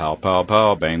 Pow, pow,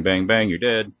 pow. Bang, bang, bang. You're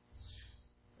dead.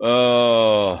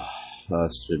 Oh, I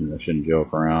shouldn't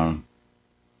joke around.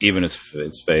 Even if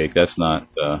it's fake, that's not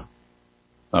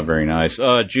very nice.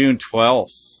 June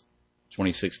 12th,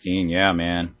 2016. Yeah,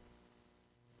 man.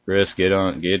 Chris, get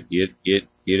out of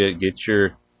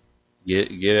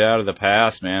the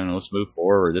past, man, and let's move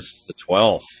forward. This is the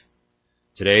 12th.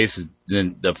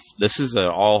 This is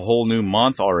a whole new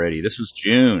month already. This was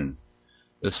June.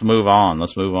 Let's move on.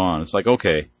 It's like,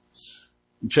 okay,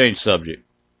 change subject.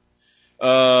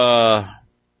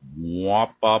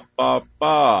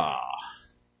 Wah-ba-ba-ba.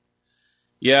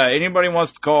 Yeah, anybody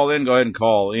wants to call in, go ahead and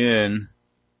call in.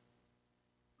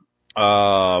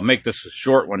 Make this a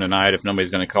short one tonight if nobody's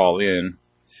going to call in.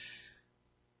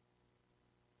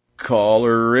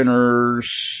 Caller-inners.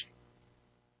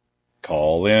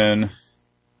 Call in.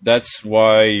 That's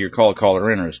why you're called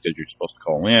caller-inners, because you're supposed to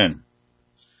call in.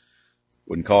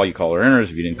 Wouldn't call you caller-inners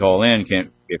if you didn't call in.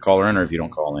 Can't be a caller-inner if you don't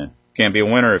call in. Can't be a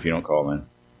winner if you don't call in.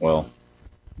 Well,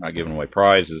 not giving away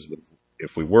prizes, but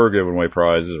if we were giving away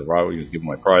prizes, or Robert was giving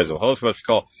away prizes, the host was to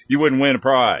call, you wouldn't win a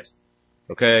prize.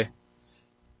 Okay?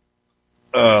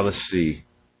 Let's see.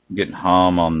 I'm getting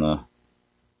hum on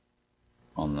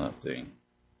the thing.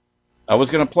 I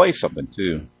was going to play something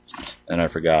too, and I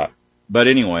forgot. But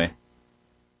anyway,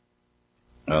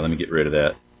 let me get rid of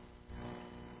that.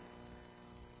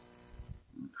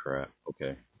 Crap.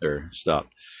 Okay. There.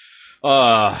 Stopped.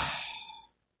 Wow.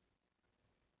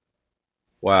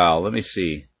 Let me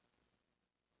see.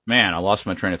 Man, I lost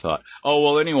my train of thought. Oh,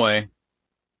 well, anyway.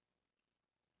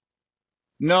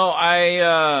 No,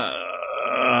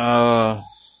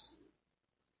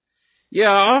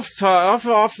 yeah, off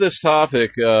this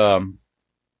topic,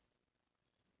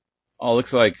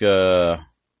 looks like, John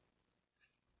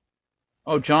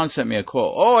sent me a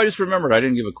quote. Oh, I just remembered I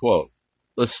didn't give a quote.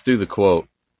 Let's do the quote.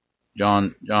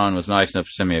 John was nice enough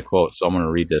to send me a quote, so I'm going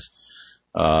to read this.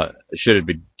 It should have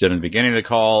been done in the beginning of the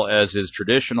call, as is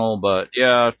traditional, but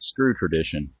yeah, screw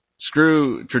tradition.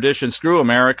 Screw tradition, screw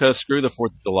America, screw the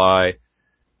 4th of July,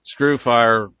 screw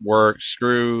fireworks,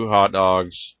 screw hot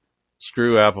dogs,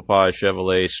 screw apple pie,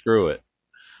 Chevrolet, screw it.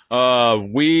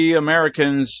 We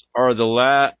Americans are the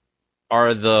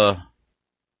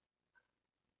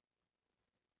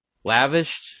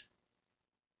lavished.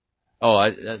 Oh, I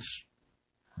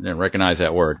didn't recognize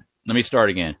that word. Let me start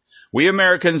again. We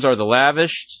Americans are the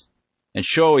lavished and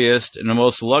showiest and the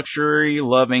most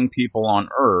luxury-loving people on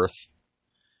earth.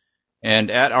 And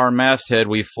at our masthead,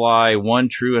 we fly one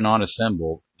true and honest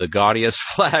symbol, the gaudiest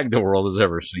flag the world has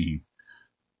ever seen.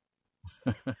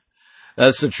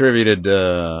 That's attributed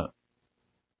to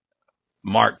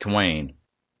Mark Twain.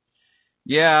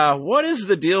 Yeah, what is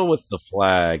the deal with the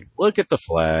flag? Look at the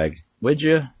flag, would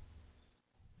you?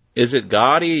 Is it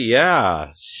gaudy? Yeah,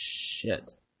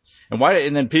 shit.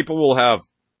 And then people will have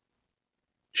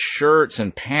shirts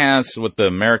and pants with the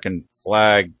American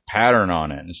flag pattern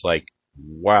on it. And it's like,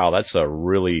 wow, that's a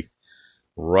really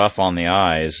rough on the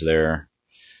eyes there.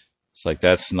 It's like,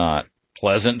 that's not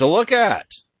pleasant to look at.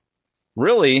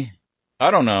 Really?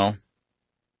 I don't know.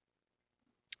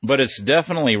 But it's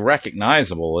definitely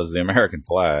recognizable as the American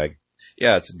flag.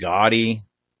 Yeah, it's gaudy.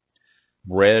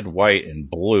 Red, white, and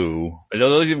blue. Do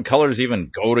those colors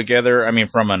even go together? I mean,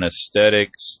 from an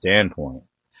aesthetic standpoint.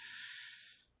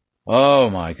 Oh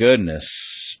my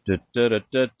goodness. You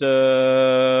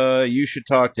should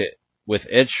talk with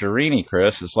Ed Sheeran,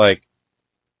 Chris. It's like,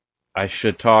 I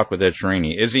should talk with Ed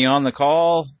Sheeran. Is he on the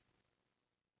call?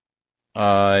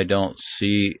 I don't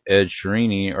see Ed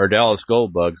Sheeran or Dallas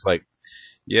Goldbug's. Like,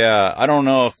 yeah, I don't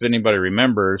know if anybody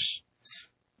remembers.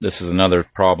 This is another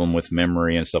problem with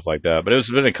memory and stuff like that. But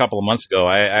it's been a couple of months ago.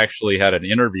 I actually had an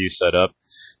interview set up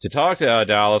to talk to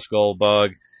Dallas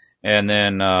Goldbug. And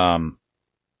then,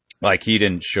 he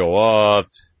didn't show up.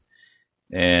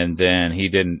 And then he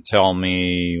didn't tell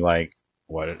me,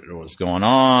 what was going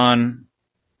on.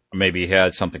 Maybe he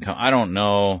had something I don't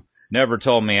know. Never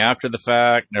told me after the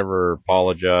fact. Never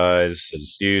apologized. Said,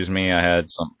 excuse me, I had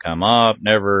something come up.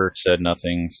 Never said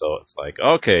nothing. So it's like,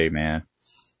 okay, man.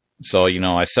 So,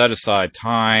 I set aside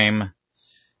time,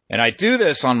 and I do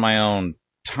this on my own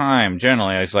time,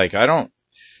 generally. I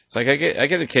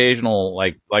get occasional,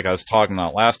 like I was talking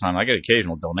about last time, I get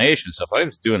occasional donation stuff. I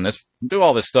just do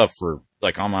all this stuff for,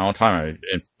 on my own time,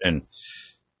 and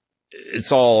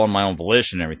it's all on my own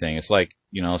volition and everything. It's like,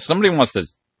 somebody wants to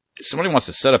somebody wants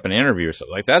to set up an interview or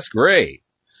something, like, that's great.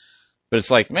 But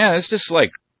it's like, man, it's just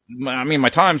like, I mean, my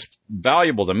time's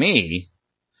valuable to me,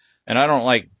 and I don't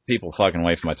like people fucking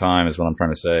waste my time is what I'm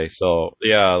trying to say. So,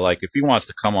 yeah, like, if he wants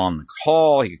to come on the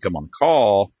call, he can come on the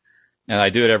call, and I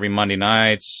do it every Monday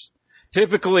nights,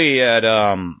 typically at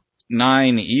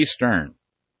 9 Eastern.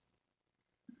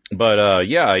 But,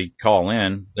 yeah, you call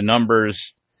in. The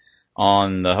numbers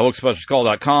on the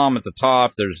hoaxbusterscall.com at the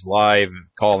top, there's live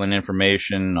call-in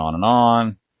information,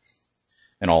 on,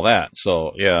 and all that.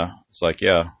 So, yeah, it's like,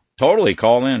 yeah, totally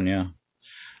call in, yeah.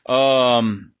 Yeah,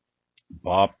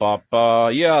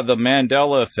 the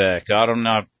Mandela effect. I'm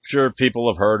not sure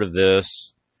people have heard of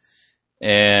this.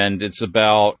 And it's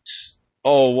about,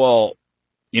 oh, well,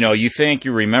 you know, you think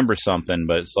you remember something,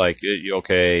 but it's like,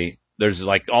 okay, there's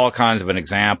like all kinds of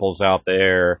examples out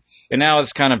there. And now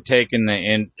it's kind of taken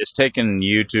it's taken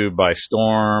YouTube by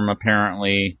storm,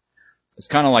 apparently. It's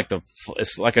kind of like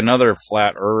it's like another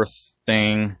flat earth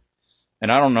thing.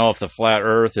 And I don't know if the flat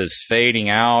earth is fading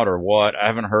out or what. I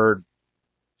haven't heard.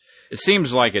 It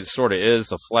seems like it sort of is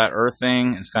the flat earth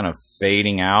thing. It's kind of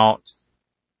fading out.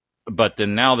 But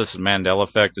then now this Mandela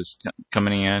effect is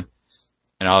coming in.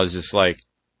 And I was just like,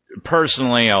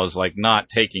 personally, I was like not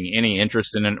taking any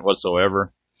interest in it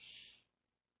whatsoever.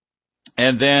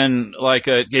 And then, like,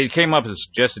 it came up as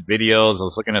suggested videos. I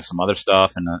was looking at some other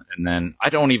stuff, and then I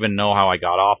don't even know how I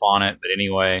got off on it. But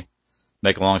anyway,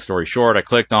 make a long story short, I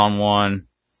clicked on one.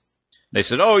 They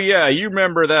said, oh, yeah, you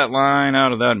remember that line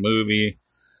out of that movie?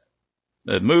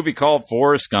 The movie called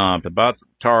Forrest Gump, about the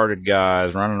retarded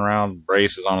guys running around with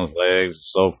braces on his legs, and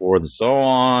so forth and so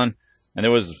on. And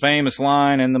there was a famous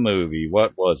line in the movie.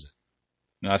 What was it?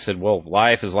 And I said, well,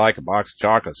 life is like a box of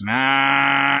chocolates.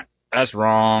 Nah, that's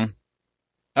wrong.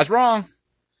 That's wrong.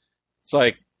 It's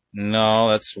like, no,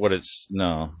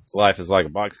 life is like a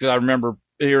box. Because I remember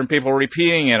hearing people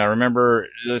repeating it. I remember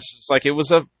it's like it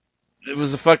was a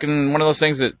fucking one of those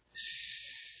things that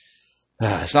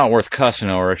it's not worth cussing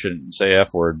over. I shouldn't say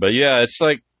F word, but yeah, it's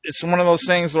like it's one of those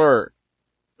things where,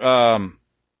 yeah,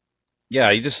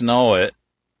 you just know it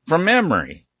from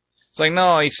memory. It's like,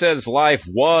 no, he says life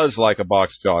was like a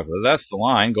box of chocolate. That's the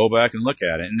line. Go back and look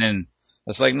at it, and then.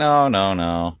 It's like,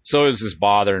 no. So it was just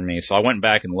bothering me. So I went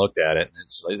back and looked at it.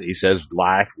 He says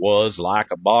life was like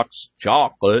a box of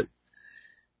chocolate.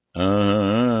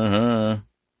 It's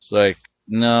like,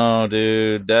 no,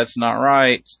 dude, that's not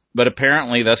right. But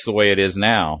apparently that's the way it is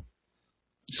now.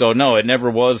 So no, it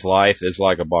never was life is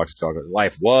like a box of chocolate.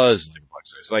 Life was like a box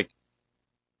of chocolate. It's like,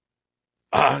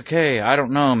 okay, I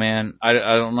don't know, man. I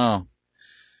don't know.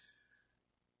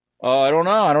 I don't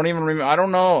know. I don't even remember. I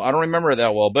don't know. I don't remember it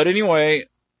that well. But anyway,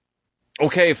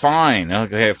 okay, fine.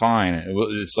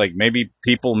 It's like maybe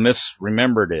people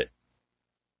misremembered it.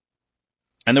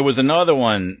 And there was another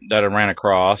one that I ran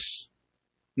across.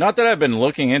 Not that I've been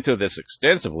looking into this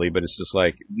extensively, but it's just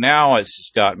like, now it's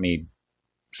just got me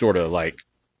sort of like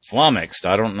flummoxed.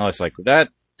 I don't know. It's like, that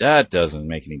doesn't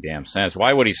make any damn sense.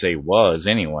 Why would he say was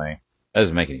anyway? That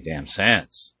doesn't make any damn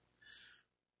sense.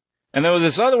 And there was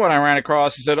this other one I ran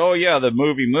across. He said, oh, yeah, the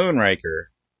movie Moonraker.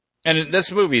 And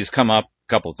this movie has come up a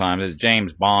couple of times. It's a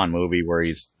James Bond movie where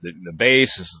the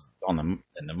base is in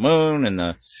the moon, and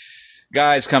the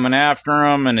guy's coming after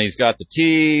him, and he's got the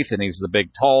teeth, and he's the big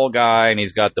tall guy, and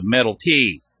he's got the metal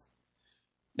teeth.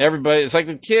 Everybody, it's like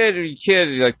the kid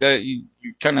like that. You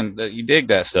dig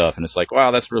that stuff, and it's like,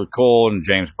 wow, that's really cool. And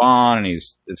James Bond, and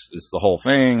it's the whole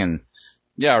thing, and.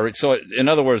 Yeah, so in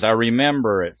other words, I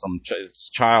remember it from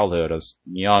childhood. I was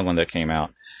young when that came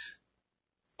out.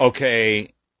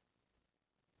 Okay,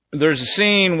 there's a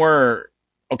scene where,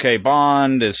 okay,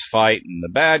 Bond is fighting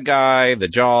the bad guy, the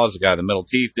Jaws, the guy, the middle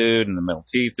teeth dude, and the middle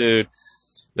teeth dude.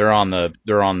 They're on the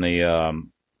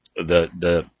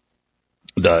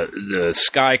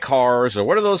sky cars, or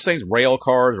what are those things? Rail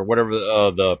cars, or whatever,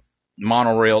 the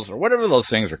monorails, or whatever those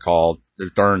things are called. They're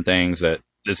darn things that.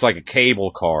 It's like a cable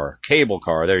car.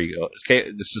 There you go. It's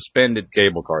the suspended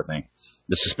cable car thing.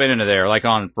 The suspended there, like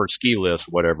for ski lifts,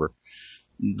 whatever.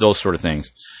 Those sort of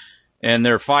things. And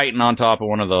they're fighting on top of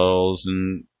one of those,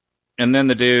 and then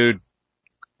the dude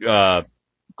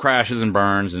crashes and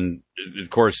burns, and of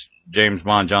course James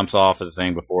Bond jumps off of the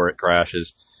thing before it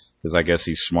crashes, because I guess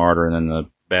he's smarter than the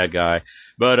bad guy.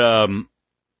 But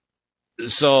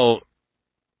so.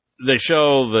 They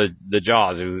show the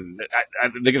Jaws. I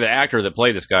think the actor that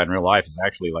played this guy in real life is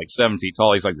actually like 7 feet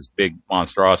tall. He's like this big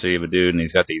monstrosity of a dude, and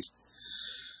he's got these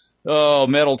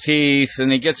metal teeth.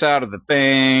 And he gets out of the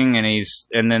thing,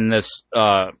 and then this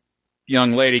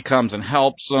young lady comes and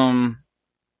helps him,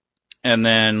 and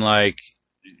then like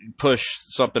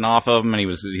pushed something off of him, and he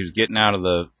was getting out of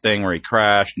the thing where he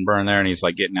crashed and burned there, and he's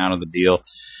like getting out of the deal.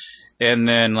 And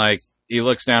then like he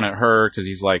looks down at her because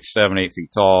he's like 7-8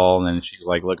 feet tall, and then she's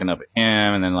like looking up at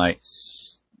him, and then like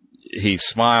he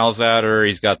smiles at her.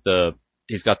 He's got the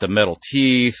metal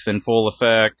teeth in full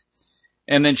effect,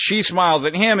 and then she smiles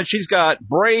at him, and she's got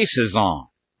braces on.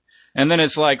 And then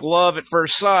it's like love at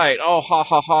first sight. Oh, ha,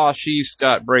 ha, ha. She's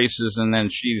got braces. And then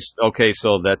she's okay.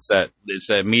 So it's that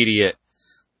immediate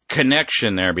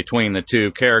connection there between the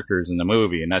two characters in the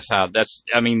movie.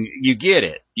 And you get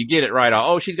it. You get it right.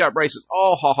 Oh, she's got braces.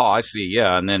 Oh, ha, ha. I see.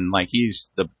 Yeah. And then like he's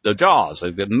the Jaws,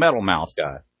 like the metal mouth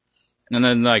guy. And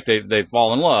then like they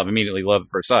fall in love, immediately love at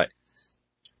first sight.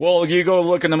 Well, you go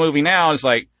look in the movie now. It's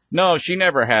like, no, she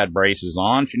never had braces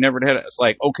on. She never had it. It's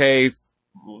like, okay.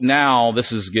 Now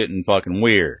this is getting fucking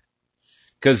weird.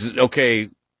 Because, okay,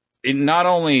 not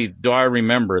only do I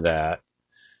remember that,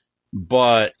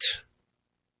 but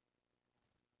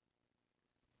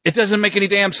it doesn't make any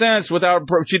damn sense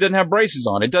she doesn't have braces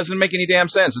on. It doesn't make any damn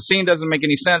sense. The scene doesn't make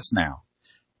any sense now.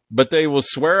 But they will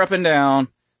swear up and down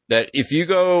that if you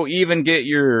go even get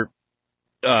your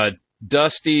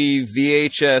dusty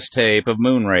VHS tape of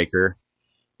Moonraker,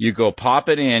 you go pop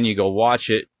it in, you go watch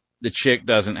it, the chick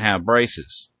doesn't have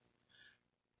braces.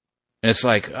 And it's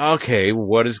like, okay,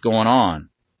 what is going on?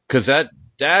 Because that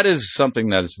is something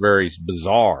that is very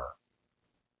bizarre.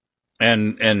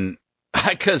 And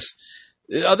because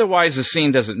otherwise the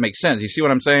scene doesn't make sense. You see what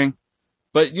I'm saying?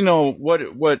 But you know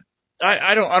what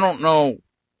I don't know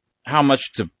how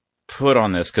much to put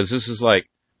on this, because this is like,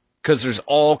 because there's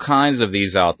all kinds of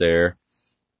these out there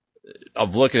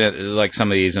of looking at like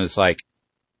some of these, and it's like,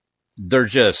 they're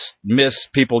just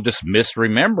people just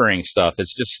misremembering stuff.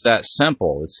 It's just that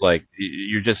simple. It's like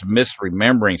you're just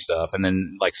misremembering stuff. And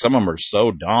then like some of them are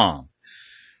so dumb.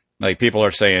 Like people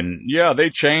are saying, yeah, they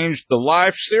changed the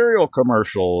Life cereal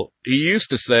commercial. He used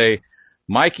to say,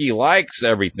 Mikey likes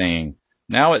everything.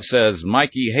 Now it says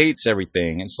Mikey hates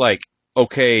everything. It's like,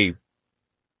 okay,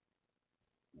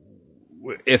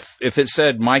 if it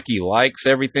said Mikey likes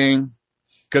everything,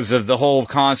 because of the whole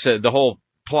concept, the whole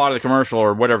plot of the commercial,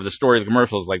 or whatever the story of the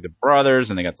commercial is, like the brothers,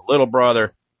 and they got the little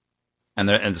brother, and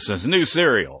this is new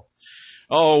cereal.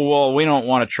 Oh, well, we don't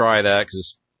want to try that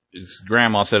because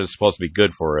grandma said it's supposed to be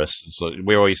good for us. So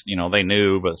we always, they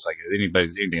knew, but it's like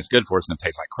anything that's good for us, and it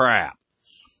tastes like crap.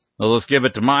 Well, let's give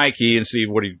it to Mikey and see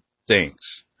what he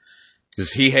thinks,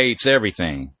 because he hates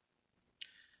everything.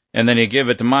 And then you give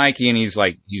it to Mikey, and he's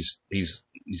like, he's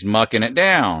mucking it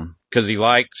down because he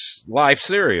likes Life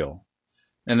cereal.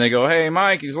 And they go, hey,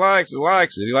 Mike, he likes it.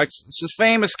 It's his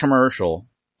famous commercial.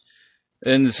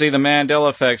 And see the Mandela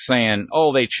effect saying,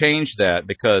 oh, they changed that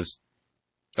because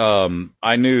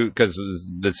I knew, because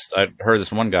I heard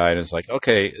this one guy, and it's like,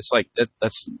 okay, it's like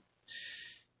that's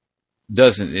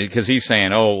doesn't, because he's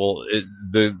saying, oh, well,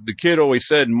 the kid always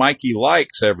said Mikey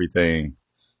likes everything.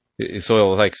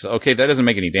 So like, okay, that doesn't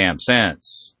make any damn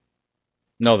sense.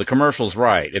 No, the commercial's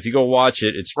right. If you go watch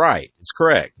it, it's right. It's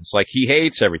correct. It's like he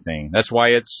hates everything. That's why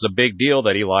it's a big deal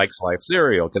that he likes Life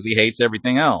cereal, because he hates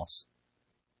everything else.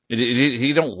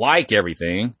 He don't like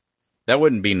everything. That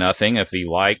wouldn't be nothing if he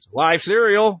liked Life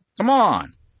cereal. Come on.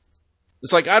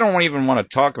 It's like, I don't even want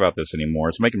to talk about this anymore.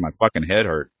 It's making my fucking head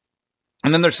hurt.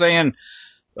 And then they're saying,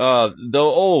 there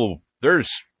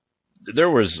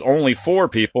was only 4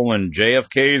 people in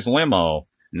JFK's limo.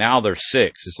 Now there's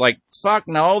 6. It's like, fuck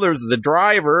no, there's the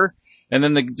driver, and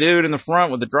then the dude in the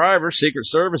front with the driver, Secret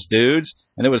Service dudes,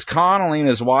 and there was Connolly and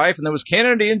his wife, and there was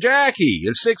Kennedy and Jackie.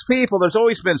 There's 6 people. There's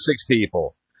always been 6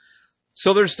 people.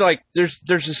 So there's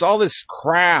just all this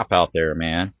crap out there,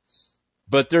 man.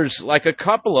 But there's like a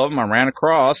couple of them I ran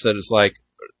across that is like,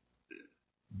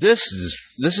 this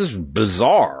is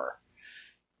bizarre.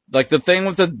 Like the thing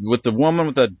with the woman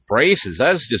with the braces,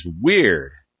 that is just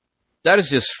weird. That is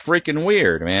just freaking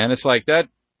weird, man. It's like that.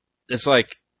 It's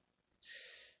like,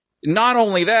 not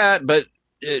only that, but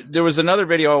there was another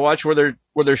video I watched where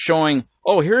they're showing,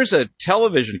 oh, here's a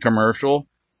television commercial,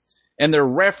 and they're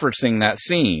referencing that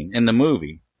scene in the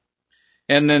movie.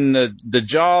 And then the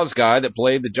Jaws guy that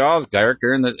played the Jaws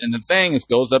character and the thing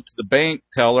goes up to the bank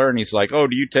teller, and he's like, oh,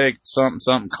 do you take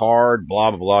something card, blah,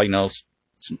 blah, blah,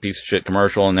 some piece of shit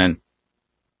commercial. And then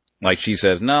like she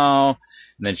says, no.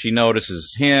 And then she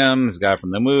notices him, this guy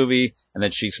from the movie, and then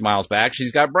she smiles back.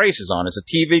 She's got braces on. It's a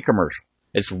TV commercial.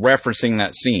 It's referencing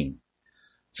that scene.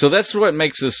 So that's what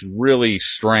makes this really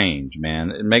strange, man.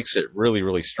 It makes it really,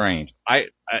 really strange.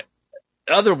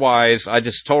 Otherwise, I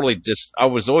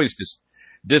was always just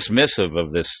dismissive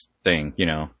of this thing,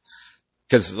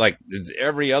 because like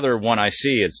every other one I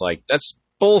see, it's like, that's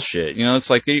bullshit. It's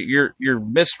like you're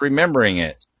misremembering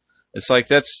it. It's like,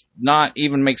 that's not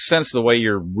even makes sense the way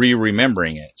you're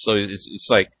remembering it. So it's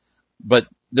like, but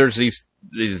there's these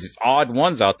odd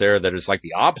ones out there that is like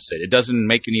the opposite. It doesn't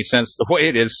make any sense the way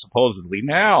it is supposedly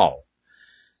now.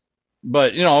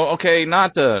 But, okay, I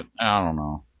don't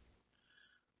know.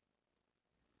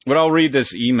 But I'll read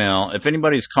this email. If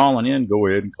anybody's calling in, go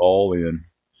ahead and call in.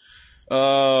 But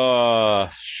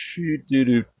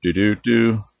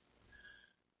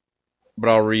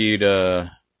I'll read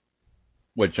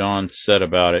what John said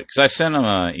about it, because I sent him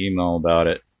an email about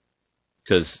it,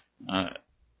 because I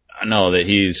know that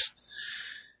he's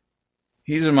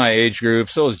in my age group.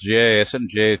 So is Jay. I sent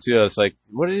Jay too. I was like,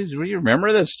 "What do you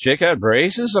remember this chick had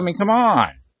braces? I mean, come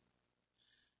on."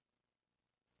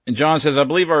 And John says, "I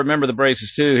believe I remember the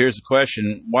braces too. Here's the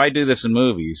question: why do this in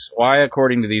movies? Why,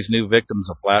 according to these new victims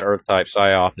of flat Earth type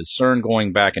psyop, is CERN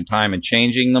going back in time and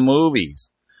changing the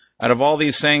movies? Out of all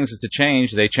these things to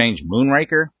change, they change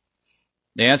Moonraker."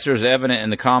 The answer is evident in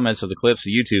the comments of the clips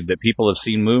of YouTube that people have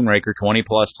seen Moonraker 20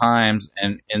 plus times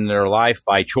and in their life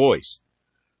by choice.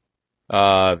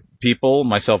 People,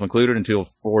 myself included, until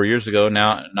 4 years ago,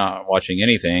 now not watching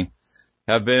anything,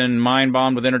 have been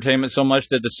mind-bombed with entertainment so much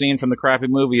that the scene from the crappy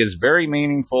movie is very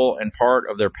meaningful and part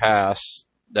of their past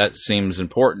that seems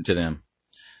important to them.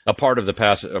 A part of their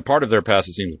past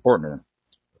that seems important to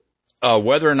them.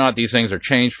 Whether or not these things are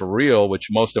changed for real, which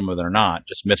most of them are not,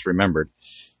 just misremembered.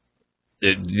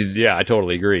 Yeah, I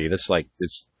totally agree. It's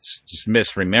just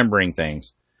misremembering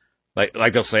things.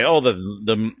 Like they'll say, oh,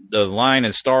 the line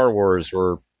in Star Wars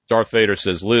where Darth Vader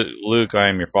says, Luke, I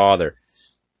am your father.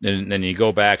 And then you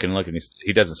go back and look, and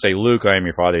he doesn't say, Luke, I am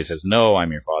your father. He says, no,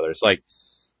 I'm your father. It's like,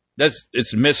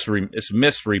 it's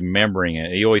misremembering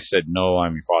it. He always said, no,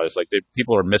 I'm your father. It's like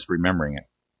people are misremembering it.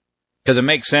 Because it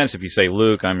makes sense if you say,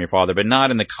 Luke, I'm your father, but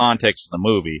not in the context of the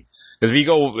movie. Because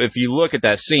if you look at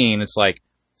that scene, it's like,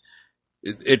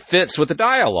 it fits with the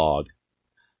dialogue.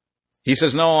 He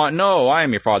says, no, I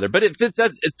am your father. But it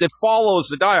follows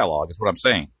the dialogue, is what I'm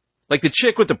saying. Like the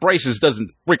chick with the braces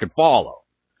doesn't freaking follow.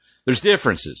 There's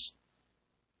differences.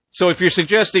 So if you're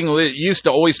suggesting it used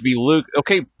to always be Luke,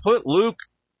 okay, put Luke,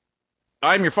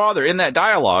 I'm your father in that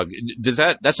dialogue.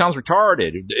 That sounds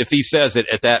retarded if he says it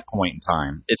at that point in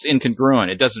time. It's incongruent.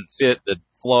 It doesn't fit the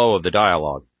flow of the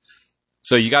dialogue.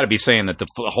 So you got to be saying that the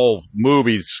whole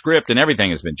movie script and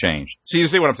everything has been changed. So you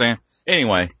see what I'm saying?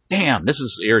 Anyway, damn, this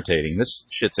is irritating. This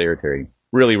shit's irritating.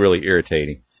 Really, really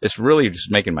irritating. It's really just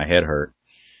making my head hurt.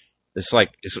 It's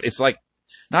like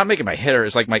not making my head hurt.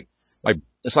 It's like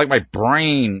my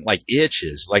brain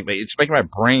itches. It's making my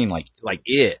brain like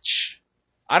itch.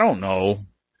 I don't know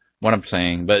what I'm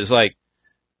saying, but it's like,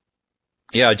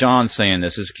 yeah, John's saying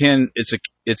this.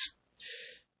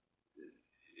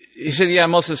 He said, yeah,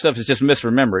 most of the stuff is just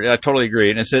misremembered. I totally agree.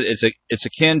 And it said it's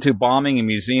akin to bombing a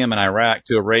museum in Iraq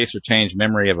to erase or change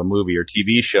memory of a movie or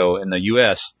TV show in the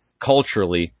U.S.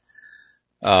 Culturally,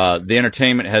 the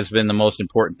entertainment has been the most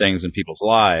important things in people's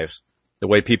lives. The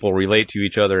way people relate to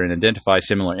each other and identify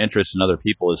similar interests in other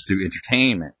people is through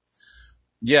entertainment.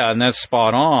 Yeah, and that's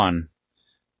spot on.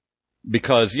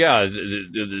 Because, yeah,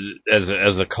 as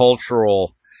a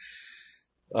cultural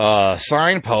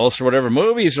signpost or whatever,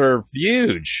 movies are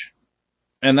huge.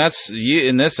 And that's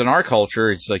in our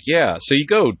culture, it's like, yeah, so you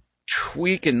go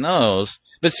tweaking those.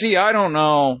 But see, I don't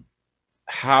know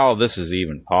how this is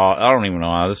even I don't even know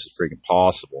how this is freaking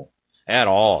possible at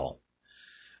all.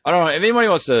 I don't know if anybody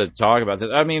wants to talk about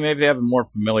this. I mean, maybe they have more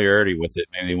familiarity with it.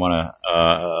 Maybe they want to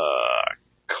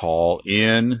call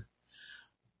in.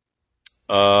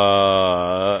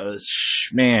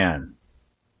 Man.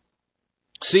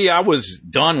 See, I was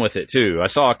done with it too. I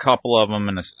saw a couple of them,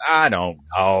 and I don't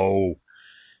know.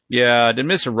 Yeah, did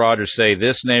Mr. Rogers say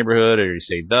this neighborhood, or did he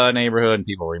say the neighborhood, and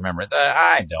people remember that?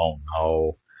 I don't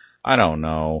know.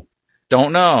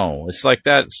 Don't know. It's like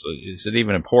that. Is it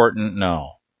even important?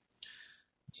 No.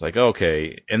 It's like,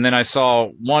 okay. And then I saw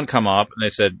one come up, and they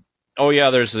said, oh, yeah,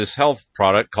 there's this health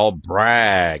product called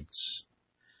Bragg's.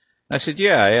 I said,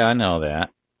 yeah, I know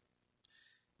that.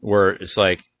 Where it's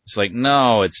like,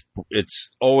 no, it's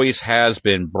always has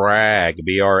been Bragg,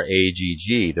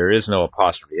 B-R-A-G-G. There is no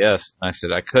apostrophe S. And I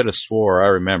said, I could have swore I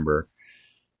remember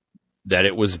that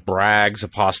it was Bragg's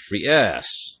apostrophe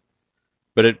S.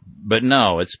 But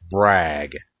no, it's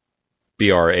Bragg,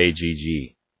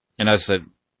 B-R-A-G-G. And I said,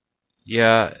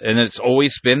 yeah, and it's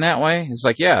always been that way? It's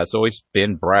like, yeah, it's always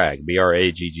been Bragg,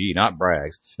 B-R-A-G-G, not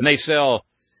Bragg's. And they sell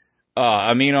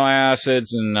amino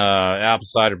acids and apple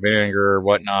cider vinegar or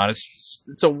whatnot.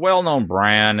 It's a well-known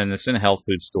brand, and it's in health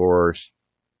food stores.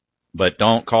 But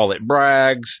don't call it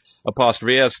Bragg's,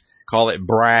 apostrophe S, call it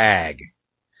Bragg.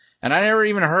 And I never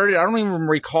even heard it. I don't even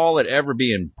recall it ever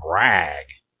being Bragg.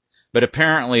 But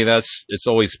apparently it's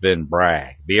always been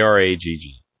brag,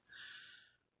 B-R-A-G-G.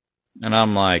 And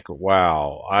I'm like,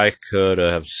 wow, I could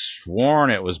have sworn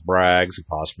it was Bragg's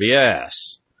apostrophe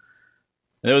S.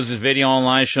 There was this video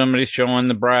online, somebody showing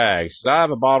the Brags. I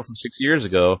have a bottle from 6 years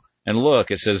ago, and look,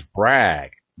 it says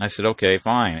Bragg. I said, okay,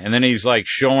 fine. And then he's like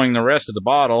showing the rest of the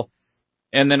bottle,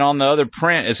 and then on the other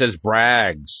print, it says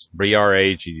Bragg's,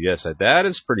 B-R-A-G-G. That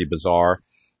is pretty bizarre.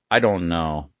 I don't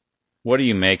know. What do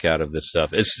you make out of this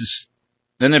stuff? It's just,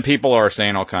 then the people are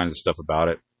saying all kinds of stuff about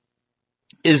it.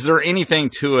 Is there anything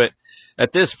to it?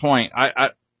 At this point,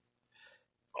 I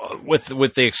with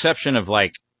the exception of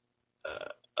like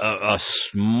a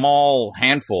small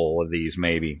handful of these,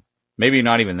 maybe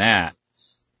not even that.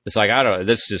 It's like, I don't.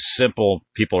 This is just simple.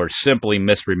 People are simply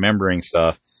misremembering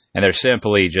stuff, and they're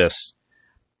simply just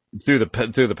through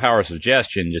the power of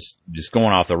suggestion, just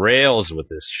going off the rails with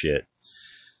this shit.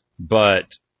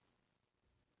 But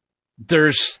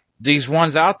there's these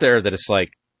ones out there that it's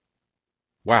like,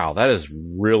 wow, that is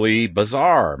really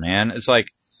bizarre, man. It's like,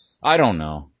 I don't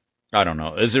know.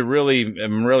 Is it really,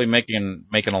 I'm really making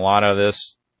a lot of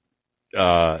this?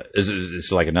 Is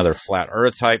it like another flat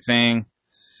earth type thing?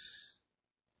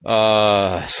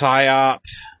 PSYOP.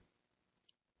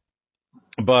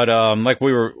 But, like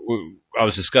I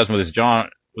was discussing with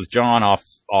John off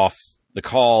the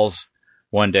calls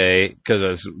one day, because I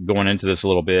was going into this a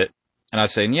little bit, and I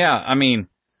was saying, yeah, I mean,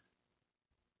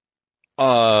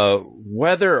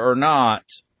 whether or not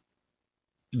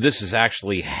this is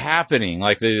actually happening,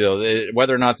 like,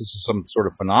 whether or not this is some sort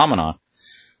of phenomenon,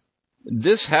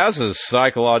 this has a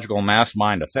psychological mass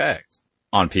mind effect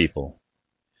on people.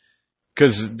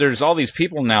 Because there's all these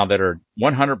people now that are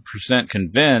 100%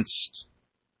 convinced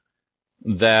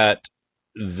that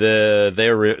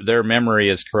their memory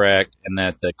is correct, and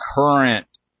that the current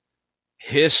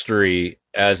history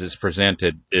as it's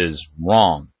presented is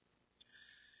wrong.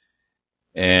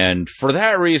 And for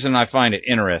that reason, I find it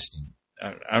interesting.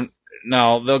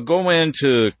 Now, they'll go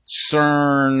into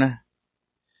CERN,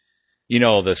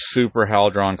 the Super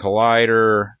Hadron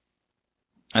Collider,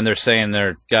 and they're saying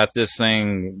they've got this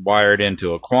thing wired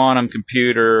into a quantum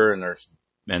computer, and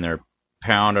they're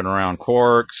pounding around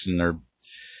quarks, and they're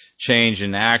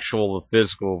changing actual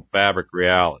physical fabric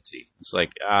reality. It's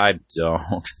like, I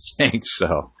don't think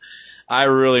so. I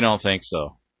really don't think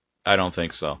so. I don't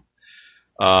think so.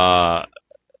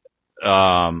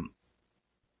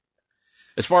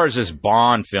 As far as this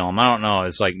Bond film, I don't know.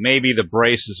 It's like maybe the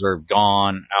braces are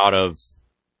gone out of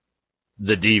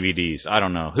the DVDs. I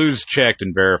don't know. Who's checked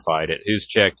and verified it? Who's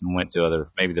checked and went to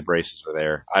maybe the braces are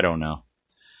there. I don't know.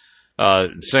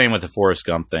 Same with the Forrest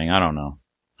Gump thing. I don't know.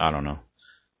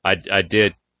 I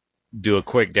did do a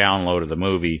quick download of the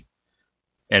movie,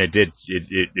 and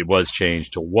it was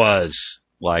changed to was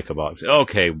like a box.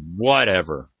 Okay,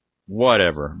 whatever.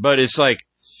 But it's like,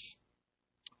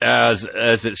 as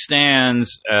it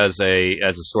stands as a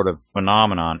sort of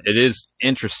phenomenon, it is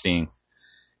interesting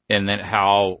in that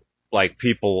how, like,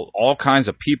 people, all kinds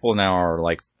of people now are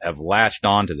like, have latched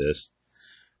onto this.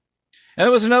 And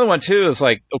there was another one too. It's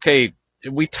like, okay,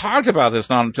 we talked about this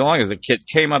not too long as a kid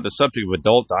came up the subject of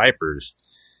adult diapers.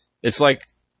 It's like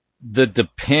the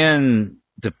Depends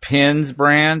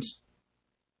brand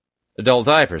adult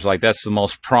diapers. Like, that's the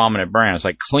most prominent brand. It's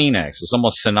like Kleenex. It's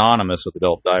almost synonymous with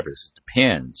adult diapers. It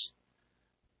depends.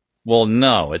 Well,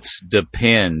 no, it's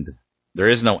Depend. There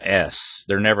is no S.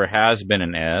 There never has been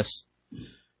an S.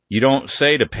 You don't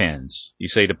say Depends. You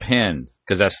say Depend,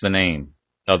 because that's the name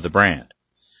of the brand.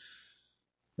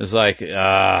 It's like,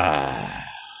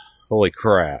 holy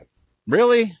crap.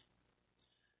 Really?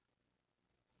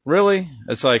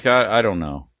 It's like, I don't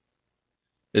know.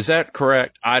 Is that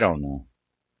correct? I don't know.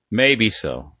 Maybe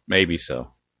so.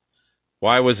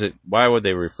 Why would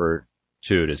they refer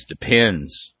to it as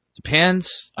Depends?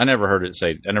 Depends? I never heard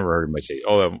anybody say,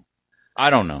 I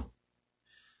don't know.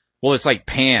 Well, it's like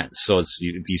pants. So it's,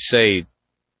 if you say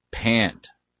pant,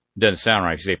 it doesn't sound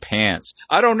right. If you say pants.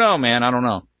 I don't know, man. I don't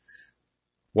know.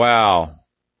 Wow.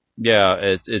 Yeah,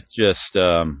 it's just,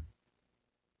 one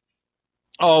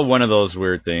of those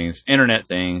weird things. Internet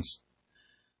things.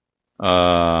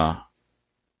 And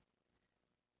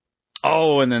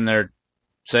then they're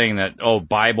saying that,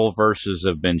 Bible verses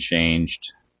have been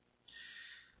changed.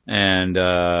 And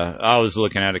I was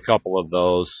looking at a couple of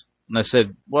those, and I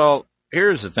said, well,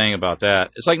 here's the thing about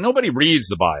that. It's like, nobody reads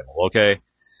the Bible, okay?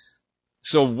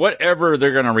 So whatever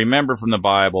they're going to remember from the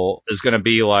Bible is going to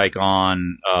be like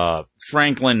on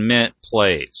Franklin Mint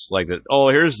plates. Like,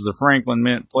 here's the Franklin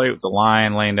Mint plate with the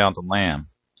lion laying down the lamb.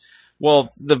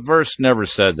 Well, the verse never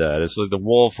said that. It's like the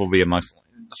wolf will be amongst the.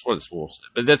 That's what it's wolf said.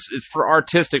 But it's for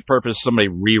artistic purpose. Somebody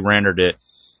re-rendered it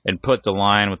and put the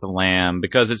lion with the lamb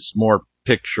because it's more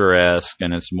picturesque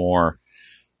and it's more,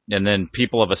 and then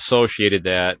people have associated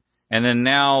that. And then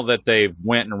now that they've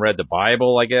went and read the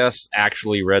Bible, I guess,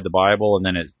 actually read the Bible, and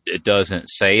then it doesn't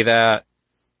say that,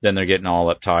 then they're getting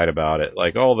all uptight about it.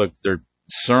 Like, oh, their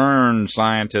CERN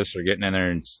scientists are getting in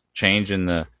there and changing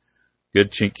the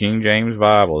good King James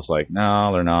Bible. It's like,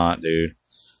 no, they're not, dude.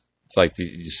 It's like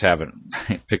you just haven't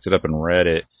picked it up and read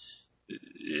it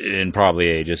in probably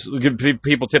ages.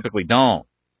 People typically don't.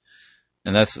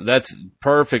 And that's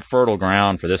perfect fertile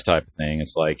ground for this type of thing.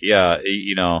 It's like, yeah,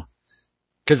 you know,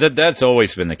 because that's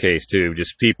always been the case, too.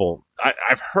 Just people,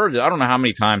 I've heard it. I don't know how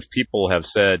many times people have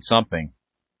said something.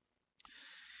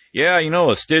 Yeah, you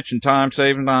know, a stitch in time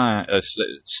saves nine. A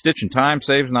stitch in time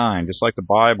saves nine, just like the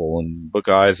Bible and Book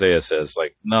of Isaiah says.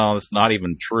 Like, no, that's not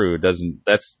even true. It doesn't.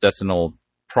 That's an old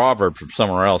proverb from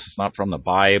somewhere else. It's not from the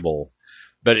Bible.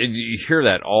 But you hear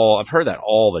that all. I've heard that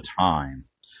all the time.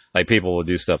 Like, people will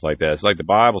do stuff like that. It's like the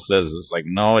Bible says. It's like,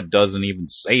 no, it doesn't even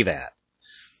say that.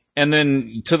 And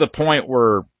then to the point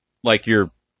where, like,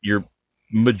 your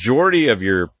majority of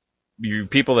your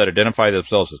people that identify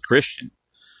themselves as Christian,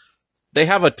 they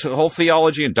have a whole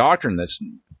theology and doctrine that's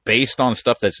based on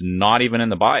stuff that's not even in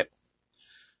the Bible.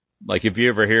 Like, if you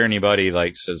ever hear anybody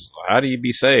like says, how do you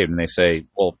be saved? And they say,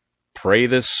 well, pray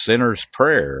this sinner's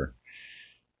prayer.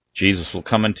 Jesus will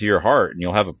come into your heart and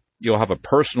you'll have a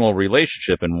personal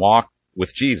relationship and walk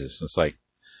with Jesus. It's like,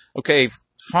 okay,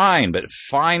 fine, but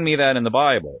find me that in the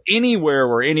Bible. Anywhere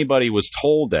where anybody was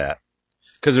told that.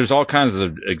 Because there's all kinds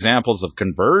of examples of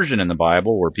conversion in the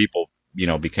Bible where people, you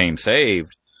know, became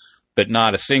saved. But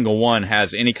not a single one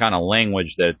has any kind of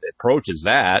language that approaches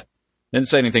that. Didn't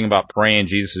say anything about praying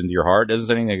Jesus into your heart. Doesn't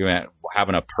say anything about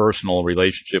having a personal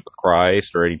relationship with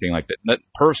Christ or anything like that. That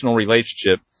personal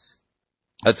relationship,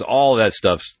 that's all that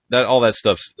stuff's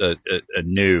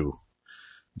new.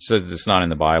 It says it's not in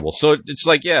the Bible. So it's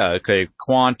like, yeah, okay,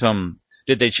 quantum.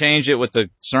 Did they change it with the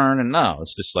CERN? And no,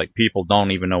 it's just like people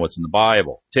don't even know what's in the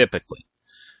Bible, typically.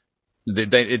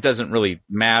 It doesn't really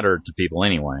matter to people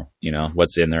anyway, you know,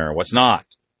 what's in there or what's not.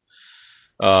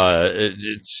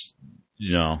 It's,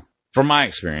 you know, from my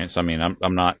experience, I mean,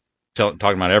 I'm not talking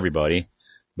about everybody,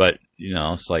 but, you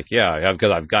know, it's like, yeah, because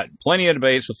I've got plenty of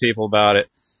debates with people about it.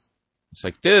 It's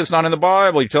like, dude, it's not in the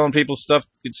Bible. You're telling people stuff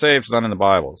to get saved. It's not in the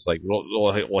Bible. It's like,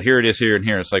 well, here it is, here and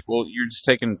here. It's like, well, you're just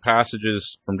taking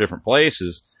passages from different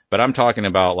places, but I'm talking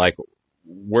about, like,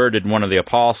 where did one of the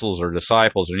apostles or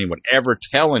disciples or anyone ever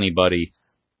tell anybody,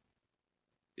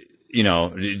 you know,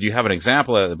 do you have an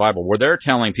example of the Bible where they're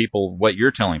telling people what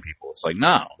you're telling people? It's like,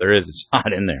 no, there is. It's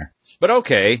not in there. But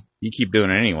okay, you keep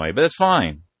doing it anyway, but that's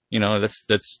fine. You know, that's,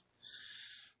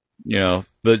 you know,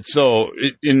 but so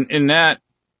in that,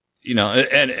 you know,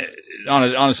 and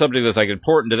on a subject that's like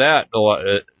important to that,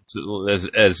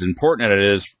 as important as it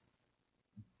is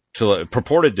to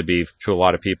purported to be to a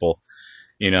lot of people,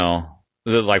 you know,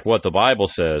 like what the Bible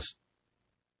says.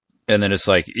 And then it's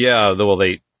like, yeah, well,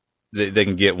 they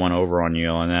can get one over on you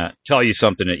on that. Tell you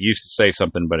something that used to say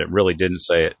something, but it really didn't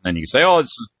say it. And then you say, oh,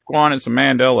 it's a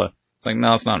Mandela. It's like,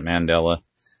 no, it's not Mandela.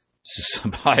 It's just the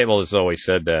Bible has always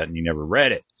said that, and you never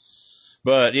read it.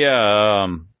 But yeah,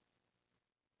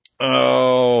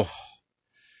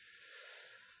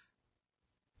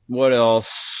 what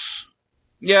else?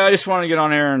 Yeah, I just want to get on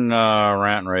there and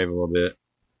rant and rave a little bit.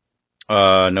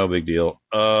 No big deal.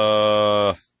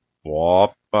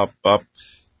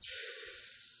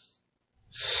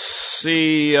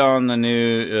 See on the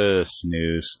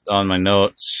news on my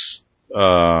notes.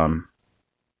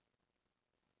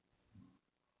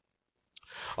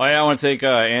 Oh yeah, I want to thank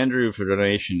Andrew for the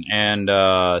donation and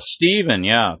Steven,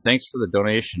 yeah, thanks for the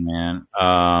donation, man.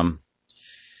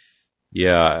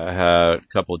 Yeah, I had a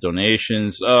couple of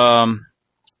donations.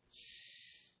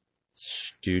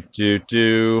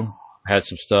 Had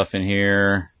some stuff in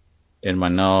here in my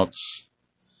notes.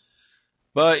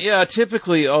 But yeah,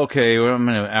 typically, okay, I'm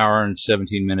an hour and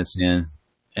 17 minutes in,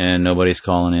 and nobody's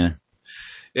calling in.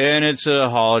 And it's a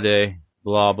holiday,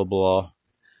 blah, blah, blah.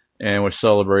 And we're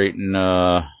celebrating,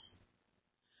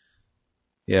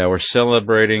 we're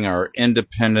celebrating our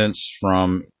independence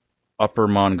from Upper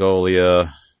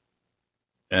Mongolia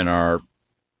and our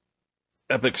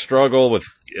epic struggle with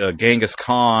Genghis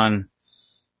Khan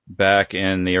back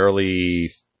in the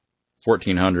early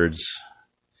 1400s.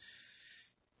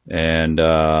 And,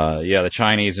 the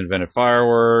Chinese invented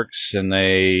fireworks, and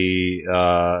we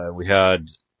had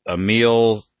a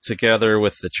meal together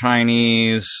with the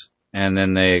Chinese, and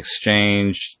then they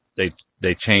exchanged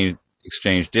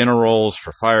dinner rolls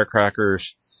for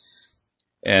firecrackers.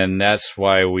 And that's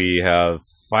why we have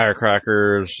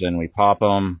firecrackers and we pop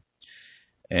them.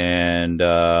 And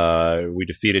we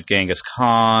defeated Genghis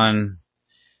Khan.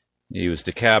 He was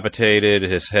decapitated.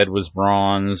 His head was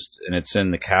bronzed, and it's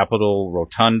in the Capitol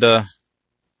Rotunda.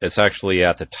 It's actually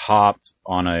at the top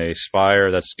on a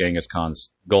spire. That's Genghis Khan's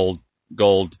gold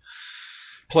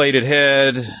plated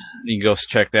head. You can go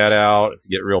check that out if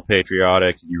you get real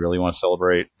patriotic and you really want to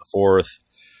celebrate the 4th.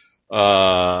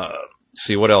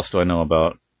 See, what else do I know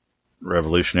about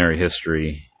revolutionary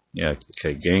history? Yeah,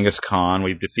 okay, Genghis Khan.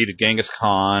 We've defeated Genghis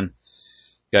Khan.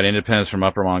 Got independence from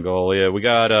Upper Mongolia. We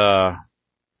got,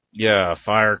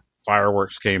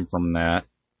 fireworks came from that.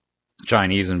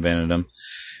 Chinese invented them.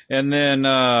 And then,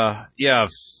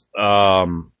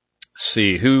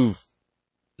 see, the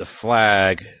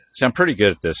flag. See, I'm pretty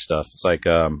good at this stuff. It's like,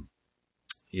 who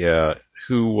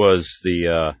was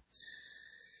the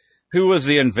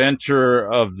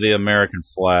inventor of the American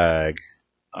flag?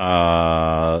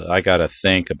 I gotta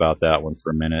think about that one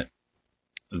for a minute.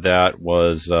 That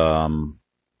was,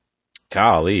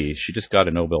 golly, she just got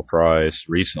a Nobel Prize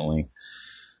recently.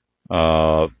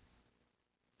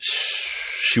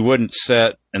 She wouldn't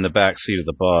sit in the back seat of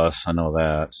the bus. I know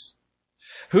that.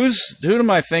 Who am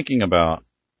I thinking about?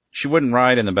 She wouldn't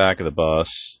ride in the back of the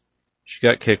bus. She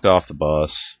got kicked off the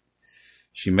bus.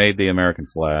 She made the American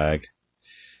flag.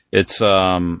 It's,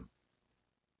 the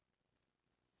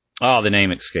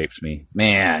name escapes me.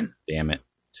 Man, damn it.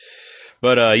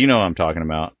 But, you know what I'm talking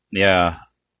about. Yeah.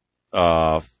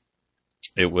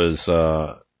 It was,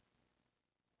 Tina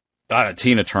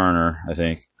Turner, I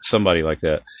think. Somebody like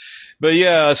that. But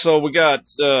yeah, so we got,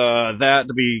 that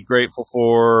to be grateful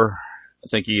for. I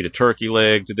think you eat a turkey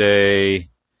leg today.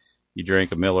 You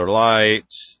drink a Miller Lite.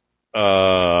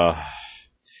 Oh,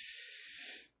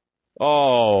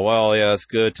 well, yeah, it's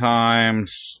good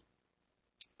times.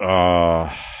 And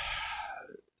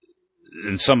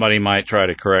somebody might try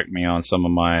to correct me on some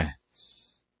of my,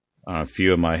 a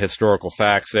few of my historical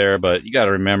facts there, but you got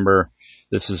to remember,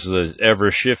 this is an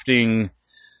ever-shifting,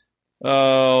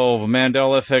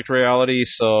 Mandela effect reality.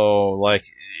 So, like,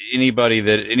 anything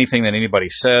that anybody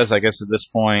says, I guess at this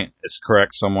point, is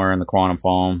correct somewhere in the quantum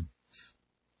foam.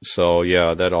 So,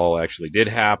 yeah, that all actually did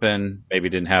happen. Maybe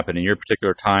it didn't happen in your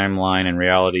particular timeline and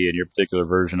reality in your particular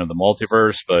version of the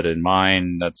multiverse, but in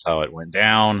mine, that's how it went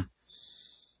down.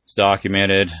 It's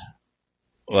documented.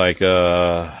 Like,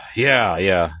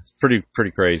 it's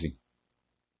pretty crazy.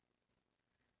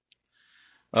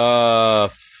 Yeah,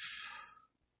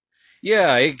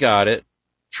 I got it.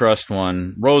 Trust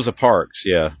one. Rosa Parks,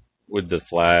 yeah, with the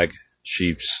flag.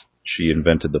 She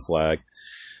invented the flag.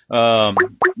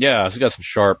 Yeah, she's got some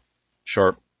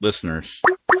sharp listeners.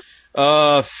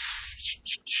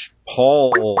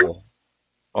 Paul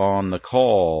on the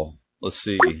call. Let's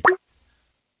see.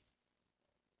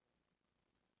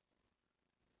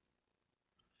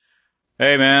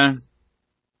 Hey, man.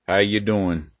 How you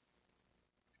doing?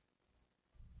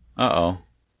 Uh-oh.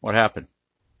 What happened?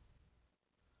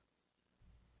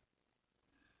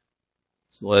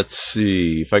 So let's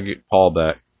see if I get Paul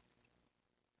back.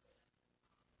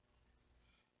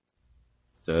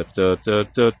 Da, da, da,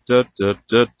 da, da, da,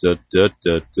 da, da,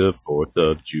 da, da, 4th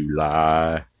of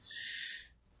July.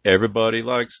 Everybody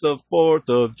likes the 4th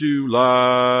of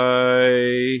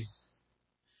July.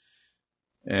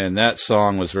 And that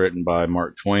song was written by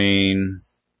Mark Twain.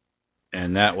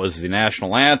 And that was the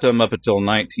national anthem up until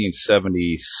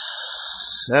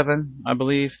 1977, I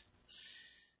believe.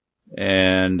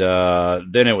 And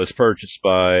then it was purchased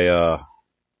by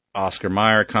Oscar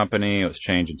Mayer Company. It was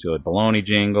changed into a baloney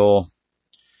jingle.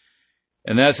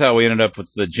 And that's how we ended up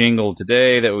with the jingle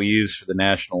today that we use for the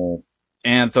national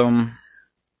anthem.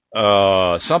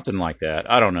 Something like that.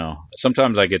 I don't know.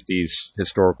 Sometimes I get these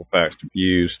historical facts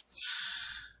confused.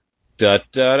 Da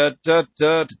da da da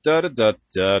da da da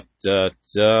da da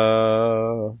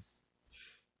da.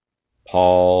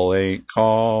 Paul ain't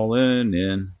calling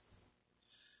in.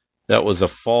 That was a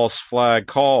false flag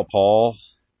call, Paul.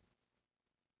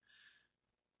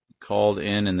 Called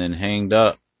in and then hanged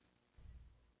up.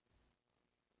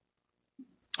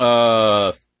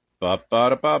 Ba ba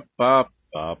da ba ba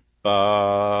ba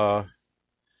ba.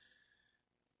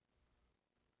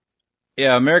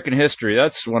 Yeah, American history,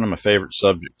 that's one of my favorite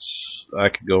subjects. I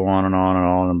could go on and on and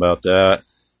on about that.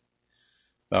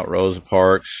 About Rosa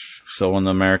Parks sewing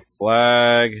the American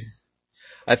flag.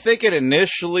 I think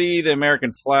the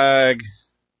American flag,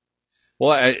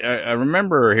 well, I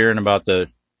remember hearing about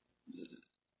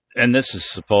and this is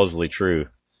supposedly true,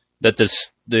 that the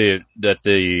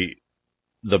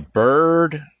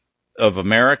bird of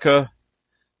America,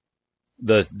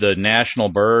 the national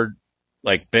bird,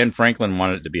 like Ben Franklin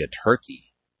wanted it to be a turkey.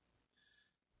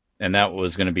 And that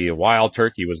was going to be a wild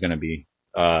turkey was going to be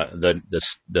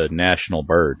the national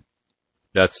bird.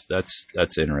 That's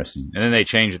interesting. And then they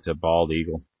changed it to bald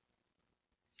eagle.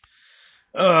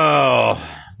 Oh,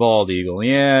 bald eagle.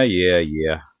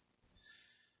 Yeah.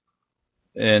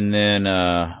 And then,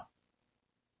 I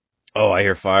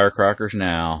hear firecrackers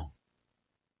now.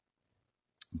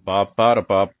 Ba ba da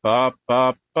ba ba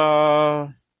ba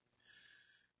ba.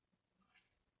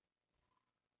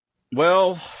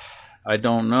 Well, I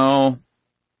don't know.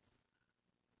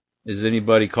 Is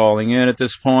anybody calling in at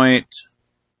this point?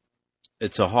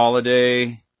 It's a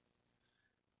holiday,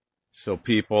 so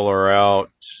people are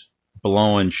out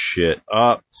blowing shit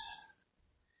up,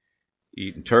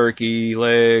 eating turkey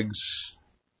legs.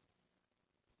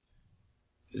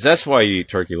 That's why you eat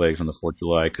turkey legs on the 4th of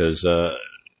July, because,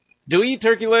 do we eat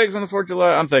turkey legs on the 4th of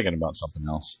July? I'm thinking about something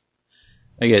else.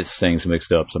 I get things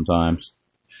mixed up sometimes.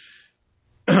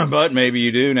 But maybe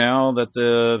you do now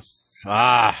that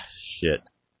shit.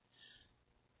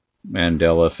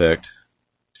 Mandela effect.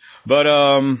 But,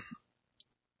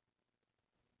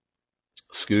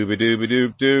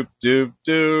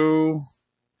 Scooby-Dooby-Doop-Doop-Doop-Doo.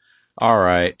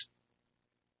 Alright.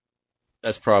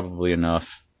 That's probably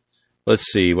enough.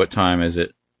 Let's see, what time is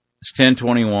it? It's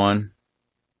 10:21.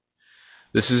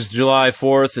 This is July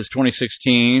 4th, it's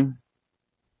 2016.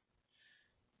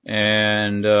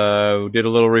 And we did a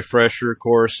little refresher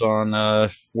course on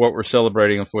what we're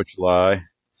celebrating on 4th of July.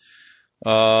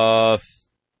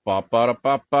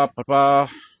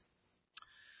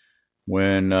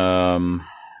 When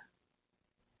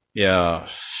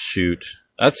shoot.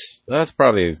 That's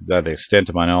probably the extent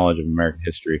of my knowledge of American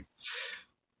history.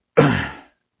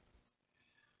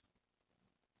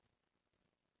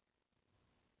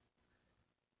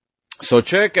 So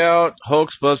check out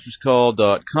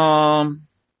hoaxbusterscall.com.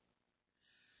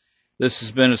 This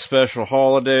has been a special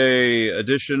holiday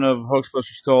edition of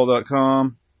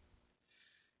hoaxbusterscall.com.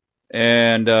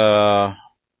 And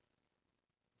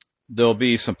there'll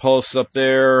be some posts up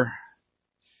there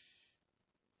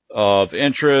of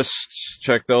interest.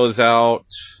 Check those out.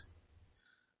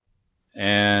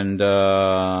 And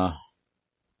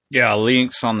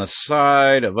links on the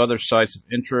side of other sites of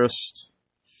interest.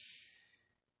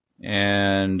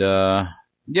 And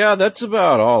that's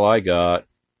about all I got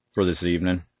for this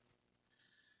evening.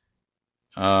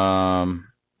 So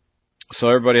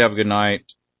everybody have a good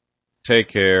night. Take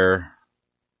care.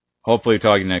 Hopefully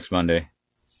talk to you next Monday.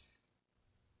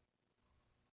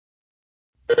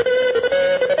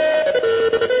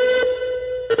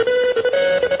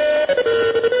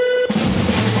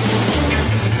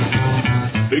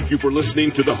 Thank you for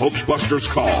listening to the Hoax Busters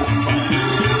Call.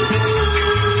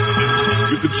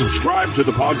 You can subscribe to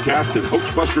the podcast at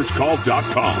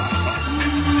hoaxbusterscall.com.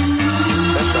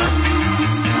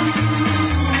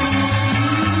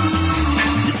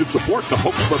 You can support the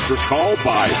Hoax Busters Call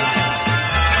by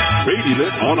rating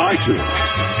it on iTunes,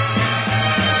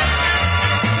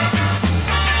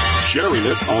 sharing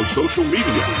it on social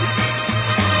media,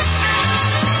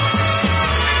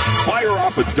 fire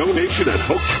up a donation at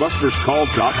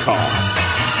hoaxbusterscall.com.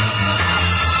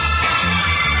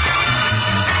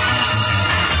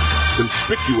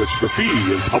 Conspicuous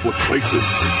graffiti in public places.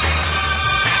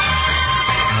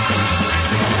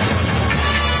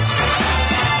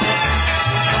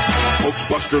 Hoax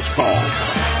Busters Call.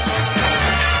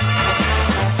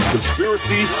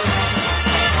 Conspiracy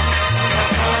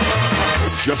or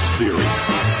just theory?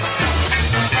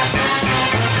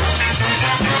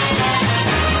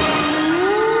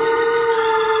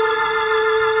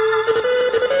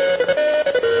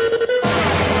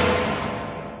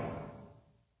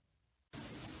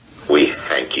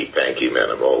 Hanky-panky men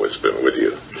have always been with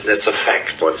you. That's a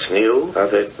fact. What's new are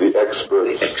the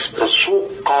experts. The experts. The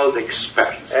so-called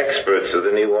experts. Experts are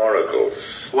the new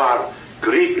oracles. Who are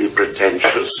greatly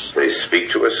pretentious. They speak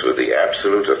to us with the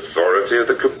absolute authority of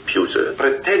the computer.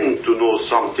 Pretend to know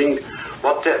something,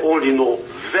 but they only know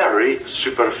very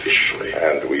superficially.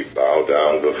 And we bow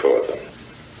down before them.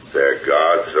 They're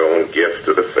God's own gift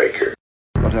to the faker.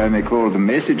 What I may call the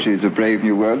messages of Brave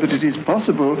New World, that it is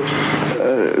possible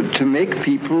to make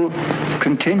people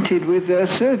contented with their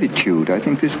servitude. I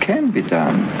think this can be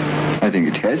done. I think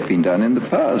it has been done in the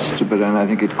past, but then I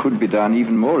think it could be done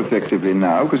even more effectively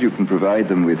now, because you can provide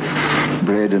them with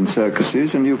bread and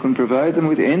circuses, and you can provide them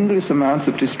with endless amounts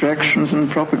of distractions and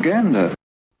propaganda.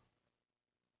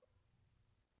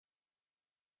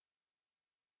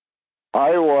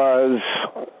 I was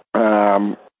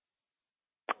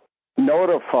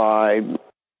notified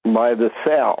by the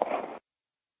cell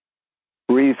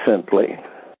recently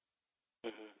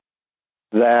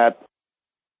that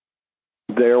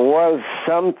there was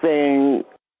something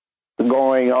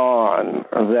going on,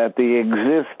 that the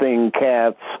existing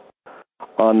cats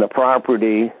on the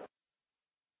property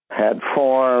had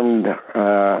formed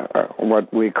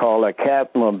what we call a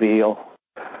catmobile,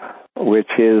 which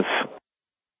is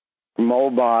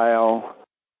mobile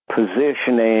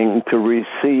positioning to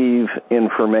receive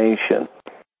information.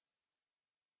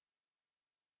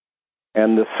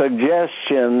 And the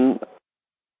suggestion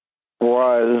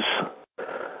was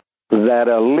that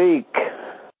a leak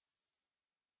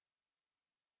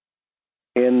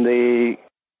in the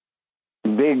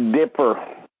Big Dipper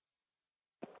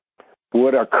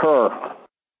would occur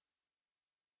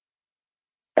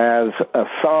as a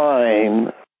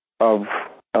sign of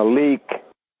a leak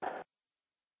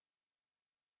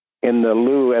in the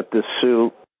Lou at the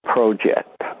Sioux project.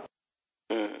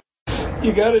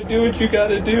 You gotta do what you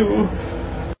gotta do.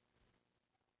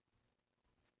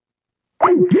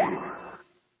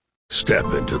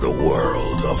 Step into the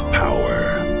world of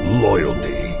power,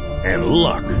 loyalty, and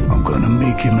luck. I'm gonna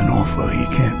make him an offer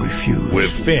he can't refuse.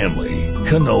 With family,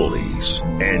 cannolis,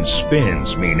 and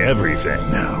spins mean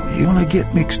everything. Now, you wanna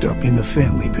get mixed up in the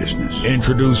family business.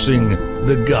 Introducing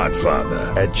The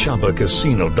Godfather at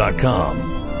ChumbaCasino.com.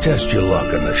 Test your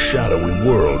luck in the shadowy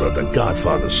world of The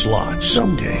Godfather slot.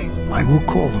 Someday, I will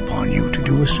call upon you to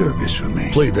do a service for me.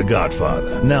 Play The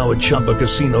Godfather, now at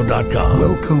ChumbaCasino.com.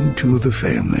 Welcome to the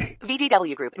family.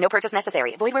 VGW Group. No purchase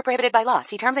necessary. Void where prohibited by law.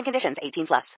 See terms and conditions. 18+.